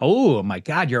Texas. Oh, my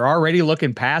God. You're already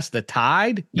looking past the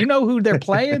Tide? You know who they're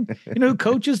playing? You know who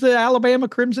coaches the Alabama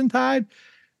Crimson Tide?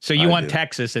 So you want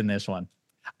Texas in this one.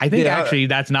 I think actually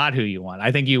that's not who you want.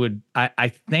 I think you would.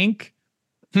 I think.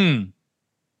 All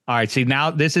right. See,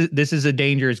 now this is a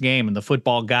dangerous game, and the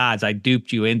football gods, I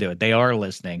duped you into it. They are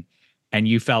listening, and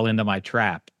you fell into my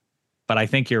trap. But I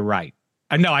think you're right.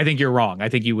 No, I think you're wrong. I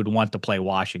think you would want to play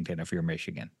Washington if you're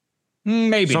Michigan.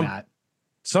 Maybe not.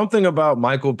 Something about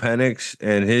Michael Penix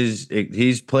and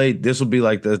he's played. This will be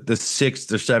like the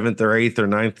 6th or 7th or 8th or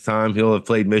 9th time he'll have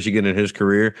played Michigan in his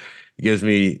career. It gives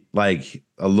me like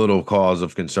a little cause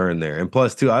of concern there. And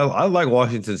plus, too, I like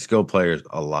Washington's skill players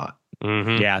a lot.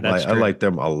 Mm-hmm. Yeah, that's true. I like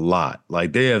them a lot.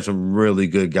 Like they have some really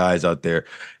good guys out there.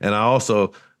 And I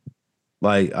also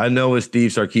I know what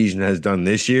Steve Sarkisian has done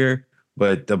this year,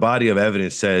 but the body of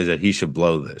evidence says that he should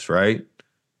blow this, right?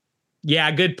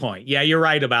 Yeah, good point. Yeah, you're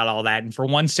right about all that. And for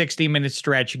one 60-minute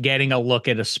stretch, getting a look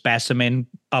at a specimen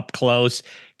up close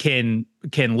can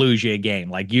lose you a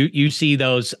game. Like you see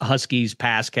those Huskies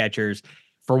pass catchers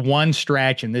for one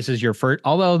stretch, and this is your first.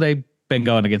 Although they've been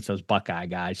going against those Buckeye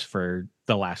guys for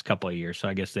the last couple of years, so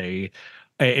I guess it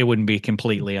wouldn't be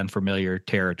completely unfamiliar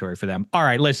territory for them. All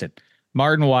right, listen.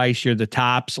 Martin Weiss, you're the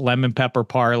tops. Lemon Pepper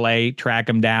Parlay. Track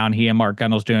him down. He and Mark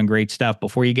Gunnell's doing great stuff.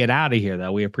 Before you get out of here,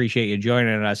 though, we appreciate you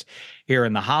joining us here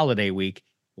in the holiday week.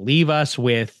 Leave us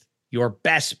with your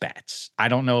best bets. I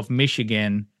don't know if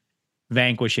Michigan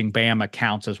vanquishing Bama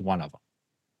counts as one of them.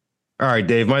 All right,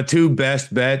 Dave, my 2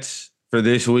 best bets for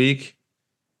this week.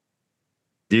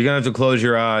 You're going to have to close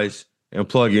your eyes and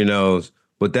plug your nose,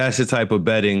 but that's the type of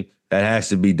betting that has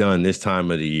to be done this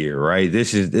time of the year, right?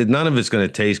 None of it's going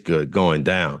to taste good going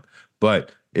down,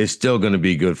 but it's still going to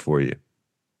be good for you.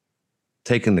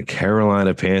 Taking the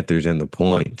Carolina Panthers and the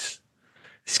points.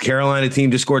 This Carolina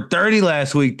team just scored 30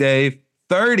 last week, Dave.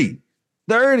 30.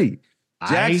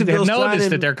 Jacksonville noticed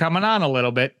that they're coming on a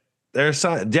little bit.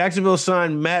 Jacksonville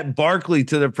signed Matt Barkley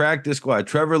to the practice squad.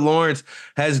 Trevor Lawrence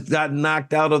has got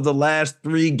knocked out of the last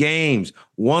 3 games,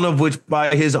 one of which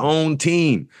by his own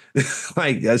team.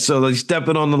 So he's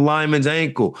stepping on the lineman's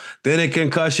ankle. Then a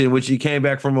concussion, which he came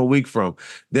back from a week from.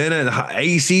 Then an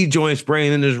AC joint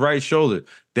sprain in his right shoulder.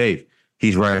 Dave,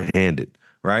 he's right-handed,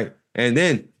 right? And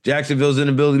then Jacksonville's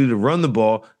inability to run the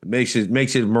ball makes it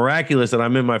miraculous that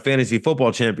I'm in my fantasy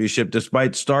football championship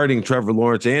despite starting Trevor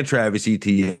Lawrence and Travis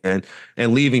Etienne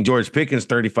and leaving George Pickens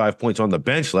 35 points on the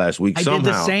bench last week. I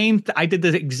did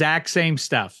the exact same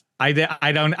stuff. I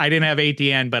didn't have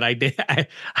Etienne, but I did.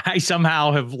 I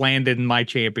somehow have landed in my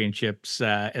championships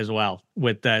as well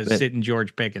with sitting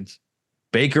George Pickens.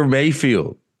 Baker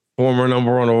Mayfield, former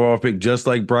number 1 overall pick, just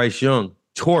like Bryce Young,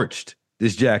 torched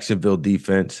this Jacksonville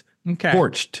defense.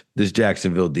 Torched this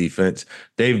Jacksonville defense.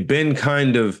 They've been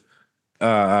kind of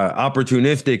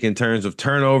opportunistic in terms of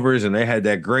turnovers, and they had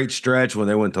that great stretch when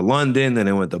they went to London, then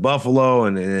they went to Buffalo,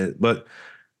 but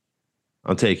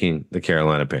I'm taking the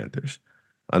Carolina Panthers.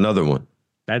 Another one.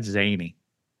 That's zany.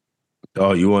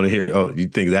 Oh, you want to hear? Oh, you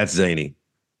think that's zany?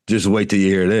 Just wait till you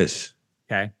hear this.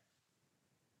 Okay.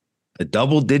 A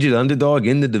double-digit underdog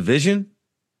in the division?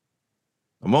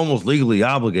 I'm almost legally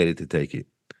obligated to take it.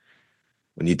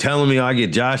 When you're telling me I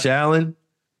get Josh Allen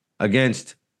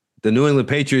against the New England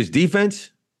Patriots defense,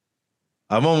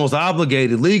 I'm almost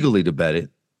obligated legally to bet it.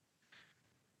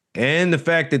 And the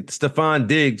fact that Stephon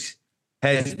Diggs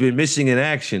has been missing in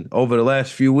action over the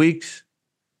last few weeks,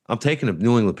 I'm taking the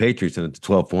New England Patriots into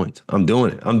 12 points. I'm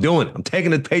doing it. I'm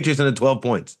taking the Patriots into 12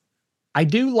 points. I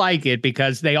do like it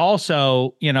because they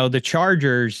also, the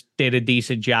Chargers did a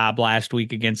decent job last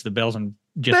week against the Bills and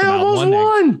just they about almost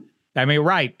won. I mean,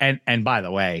 right. And by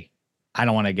the way, I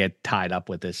don't want to get tied up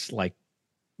with this, like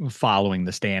following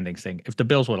the standings thing. If the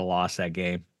Bills would have lost that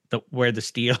game, where the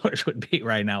Steelers would be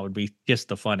right now would be just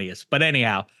the funniest. But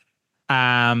anyhow,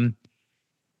 I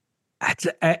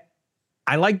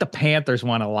like the Panthers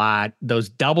one a lot. Those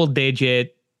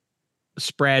double-digit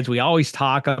spreads, we always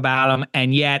talk about them,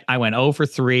 and yet I went 0 for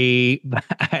 3.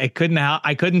 I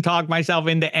couldn't talk myself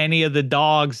into any of the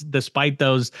dogs despite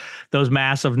those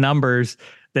massive numbers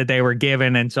that they were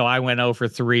given, and so I went 0 for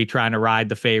 3 trying to ride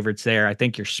the favorites there. I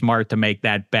think you're smart to make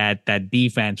that bet. That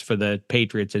defense for the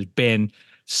Patriots has been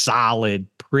solid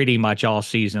pretty much all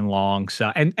season long.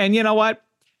 So and you know what?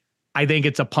 I think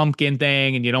it's a pumpkin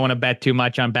thing, and you don't want to bet too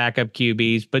much on backup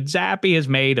QBs, but Zappe has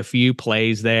made a few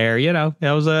plays there.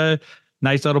 That was a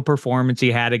nice little performance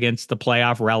he had against the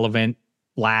playoff relevant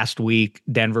last week,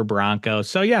 Denver Broncos.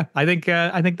 So yeah, I think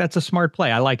that's a smart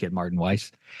play. I like it, Martin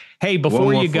Weiss. Hey,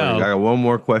 before you go, I got one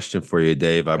more question for you,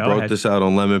 Dave. I brought this out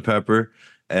on Lemon Pepper,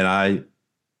 and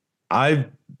I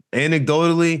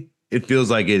anecdotally, it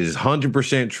feels like it is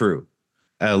 100% true,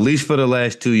 at least for the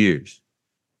last 2 years.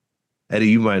 Eddie,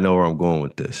 you might know where I'm going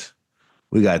with this.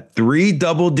 We got 3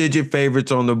 double-digit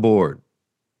favorites on the board.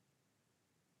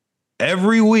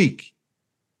 Every week,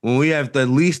 when we have at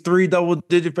least 3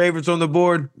 double-digit favorites on the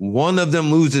board, one of them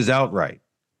loses outright.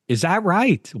 Is that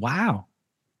right? Wow.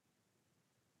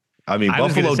 I mean,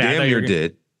 Buffalo damn near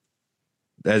did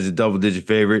as a double-digit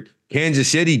favorite. Kansas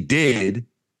City did,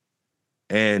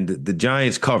 and the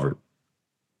Giants covered.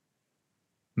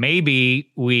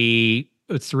 Maybe we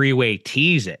 3-way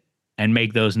tease it and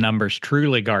make those numbers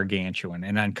truly gargantuan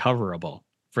and uncoverable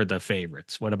for the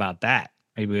favorites. What about that?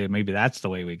 Maybe that's the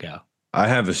way we go. I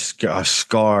have a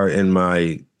scar in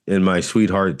my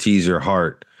sweetheart teaser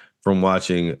heart from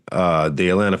watching the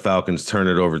Atlanta Falcons turn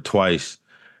it over twice,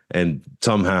 and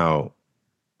somehow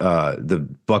the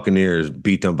Buccaneers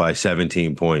beat them by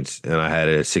 17 points, and I had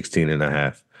it at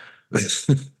 16.5.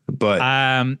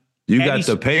 But you got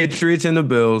the Patriots and the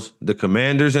Bills, the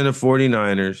Commanders and the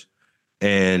 49ers,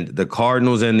 and the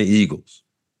Cardinals and the Eagles.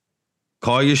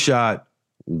 Call your shot.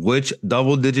 Which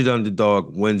double-digit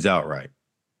underdog wins outright?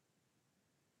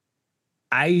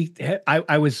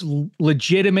 I was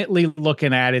legitimately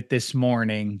looking at it this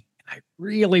morning. I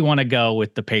really want to go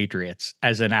with the Patriots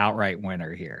as an outright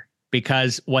winner here,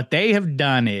 because what they have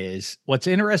done is, what's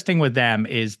interesting with them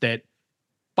is that,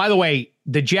 by the way,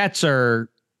 the Jets are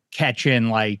catching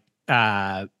like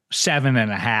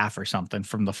 7.5 or something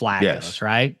from the Flacco's,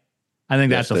 right? I think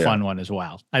that's a fun one as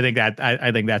well. I think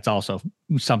that's also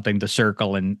something to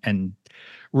circle and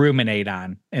ruminate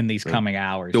on in these coming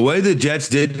hours. The way the Jets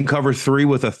didn't cover 3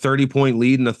 with a 30-point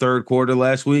lead in the third quarter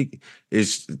last week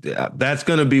that's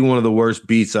going to be one of the worst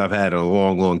beats I've had in a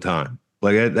long, long time.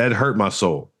 Like that hurt my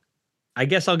soul. I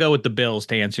guess I'll go with the Bills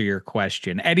to answer your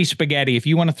question. Eddie Spaghetti, if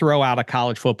you want to throw out a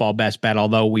college football best bet,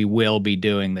 although we will be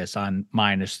doing this on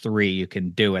 -3, you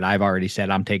can do it. I've already said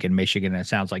I'm taking Michigan, and it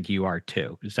sounds like you are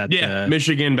too. Is that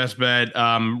Michigan best bet?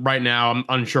 Right now, I'm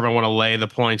unsure if I want to lay the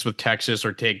points with Texas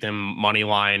or take them money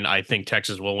line. I think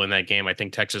Texas will win that game. I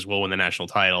think Texas will win the national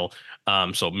title.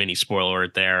 So mini spoiler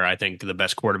alert there. I think the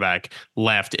best quarterback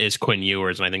left is Quinn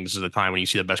Ewers, and I think this is the time when you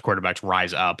see the best quarterbacks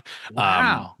rise up.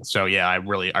 Wow. So yeah, I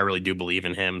really do believe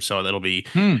in him. So it'll be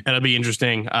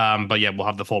interesting. But yeah, we'll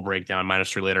have the full breakdown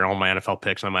 -3 later. All my NFL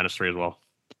picks on -3 as well.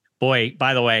 Boy,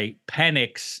 by the way,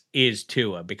 Penix is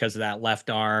Tua because of that left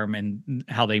arm and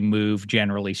how they move,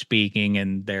 generally speaking,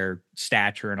 and their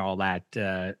stature and all that.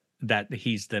 That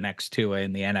he's the next Tua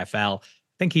in the NFL.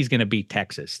 I think he's going to beat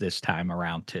Texas this time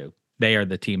around too. They are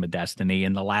the team of destiny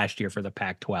in the last year for the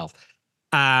Pac-12.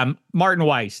 Martin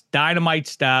Weiss, dynamite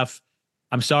stuff.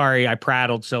 I'm sorry I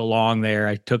prattled so long there.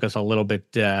 I took us a little bit,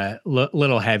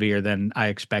 little heavier than I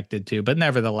expected to, but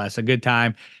nevertheless, a good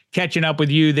time catching up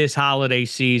with you this holiday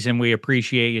season. We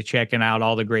appreciate you checking out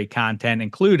all the great content,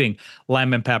 including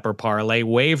Lemon Pepper Parlay.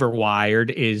 Waiver Wired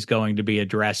is going to be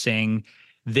addressing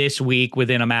this week,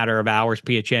 within a matter of hours,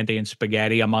 Piacente and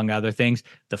Spaghetti, among other things,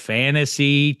 the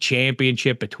fantasy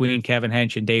championship between Kevin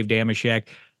Hench and Dave Damashek.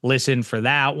 Listen for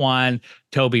that one.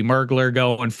 Toby Mergler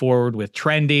going forward with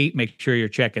Trendy. Make sure you're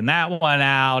checking that one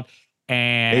out.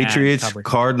 And Patriots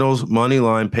Cardinals money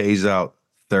line pays out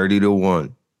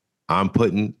 30-1. I'm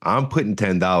putting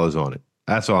 $10 on it.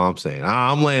 That's all I'm saying.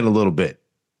 I'm laying a little bit.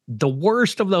 The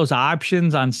worst of those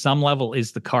options on some level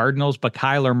is the Cardinals, but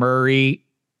Kyler Murray,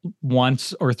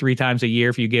 once or 3 times a year,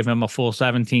 if you give him a full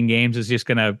 17 games, is just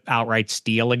going to outright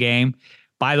steal a game.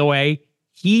 By the way,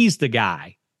 he's the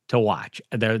guy to watch.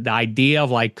 The idea of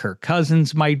like Kirk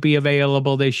Cousins might be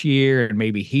available this year, and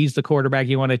maybe he's the quarterback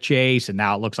you want to chase. And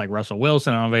now it looks like Russell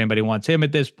Wilson. I don't know if anybody wants him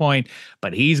at this point,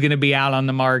 but he's going to be out on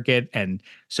the market. And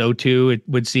so too, it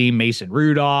would seem Mason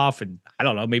Rudolph. And I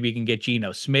don't know, maybe you can get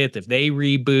Geno Smith if they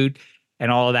reboot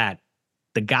and all of that.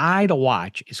 The guy to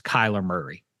watch is Kyler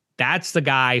Murray. That's the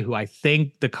guy who I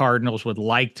think the Cardinals would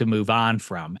like to move on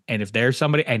from. And if there's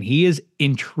somebody, and he is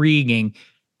intriguing,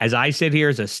 as I sit here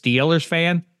as a Steelers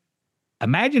fan,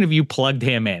 imagine if you plugged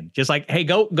him in, just like, hey,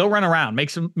 go run around, make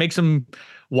some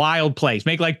wild plays,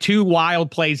 make like 2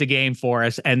 wild plays a game for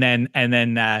us, and then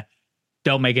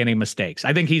don't make any mistakes.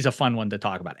 I think he's a fun one to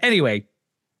talk about. Anyway,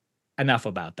 enough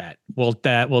about that. We'll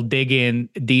dig in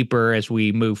deeper as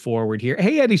we move forward here.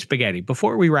 Hey, Eddie Spaghetti,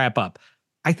 before we wrap up,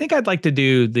 I think I'd like to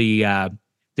do the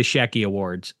Shecky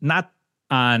Awards, not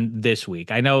on this week.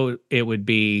 I know it would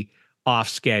be off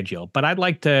schedule, but I'd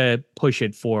like to push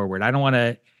it forward. I don't want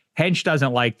to. Hench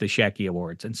doesn't like the Shecky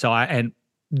Awards, and so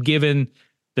given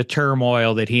the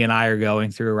turmoil that he and I are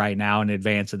going through right now in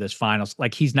advance of this finals,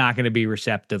 like he's not going to be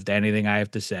receptive to anything I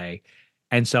have to say.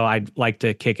 And so I'd like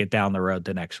to kick it down the road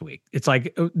to next week. It's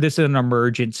like this is an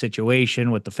emergent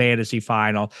situation with the fantasy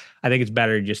final. I think it's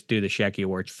better to just do the Shecky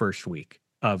Awards first week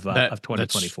of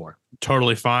 2024.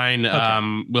 Totally fine.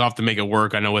 Okay. We'll have to make it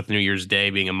work. I know with New Year's Day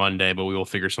being a Monday, but we will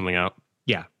figure something out.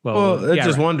 Yeah. Well, I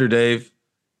just wonder, Dave,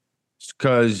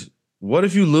 because what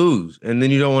if you lose and then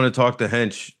you don't want to talk to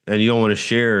Hench and you don't want to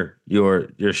share your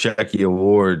Shecky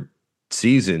Award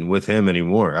season with him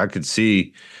anymore? I could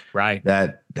see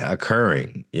that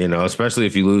occurring, especially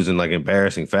if you lose in like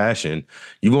embarrassing fashion.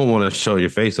 You won't want to show your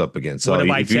face up again. So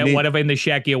what if in the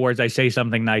Shecky Awards I say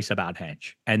something nice about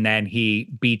Hench and then he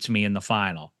beats me in the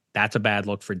final? That's a bad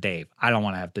look for Dave. I don't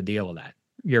want to have to deal with that.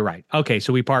 You're right. Okay,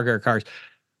 so we park our cars.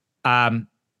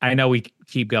 I know we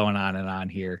keep going on and on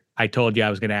here. I told you I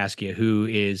was going to ask you who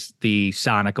is the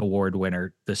Sonic Award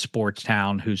winner, the sports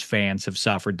town whose fans have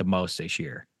suffered the most this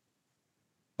year.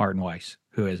 Martin Weiss.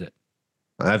 Who is it?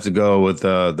 I have to go with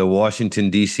the Washington,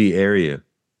 D.C. area.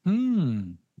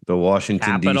 The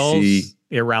Washington, Capitals, D.C.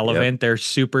 irrelevant. Yep. Their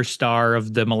superstar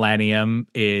of the millennium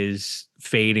is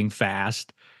fading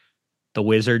fast. The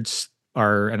Wizards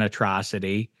are an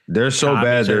atrocity. They're so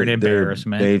bad they're an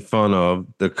embarrassment. They're made fun of.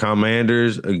 The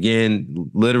Commanders, again,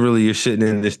 literally you're sitting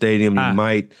in the stadium, you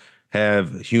might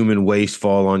have human waste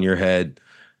fall on your head,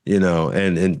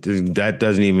 and that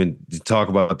doesn't even talk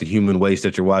about the human waste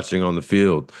that you're watching on the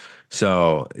field.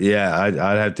 So yeah, I'd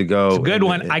have to go. It's a good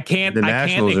one. I can't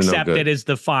accept it as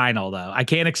the final though. I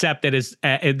can't accept it as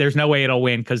there's no way it'll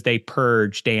win because they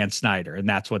purged Dan Snyder and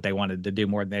that's what they wanted to do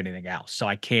more than anything else. So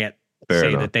I can't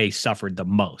say that they suffered the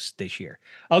most this year.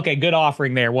 Okay, good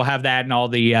offering there. We'll have that and all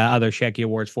the other Shecky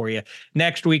Awards for you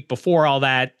next week. Before all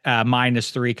that,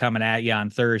 -3 coming at you on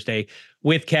Thursday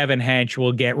with Kevin Hench.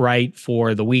 We'll get right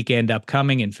for the weekend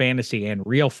upcoming in fantasy and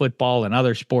real football and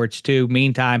other sports too.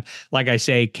 Meantime, like I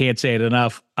say, can't say it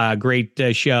enough. Great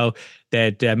show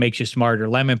that makes you smarter.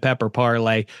 Lemon Pepper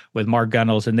Parlay with Mark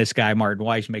Gunnels and this guy, Martin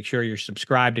Weiss. Make sure you're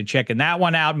subscribed and checking that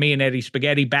one out. Me and Eddie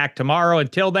Spaghetti back tomorrow.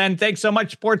 Until then, thanks so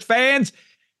much, sports fans.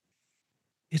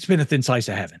 It's been a thin slice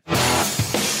of heaven.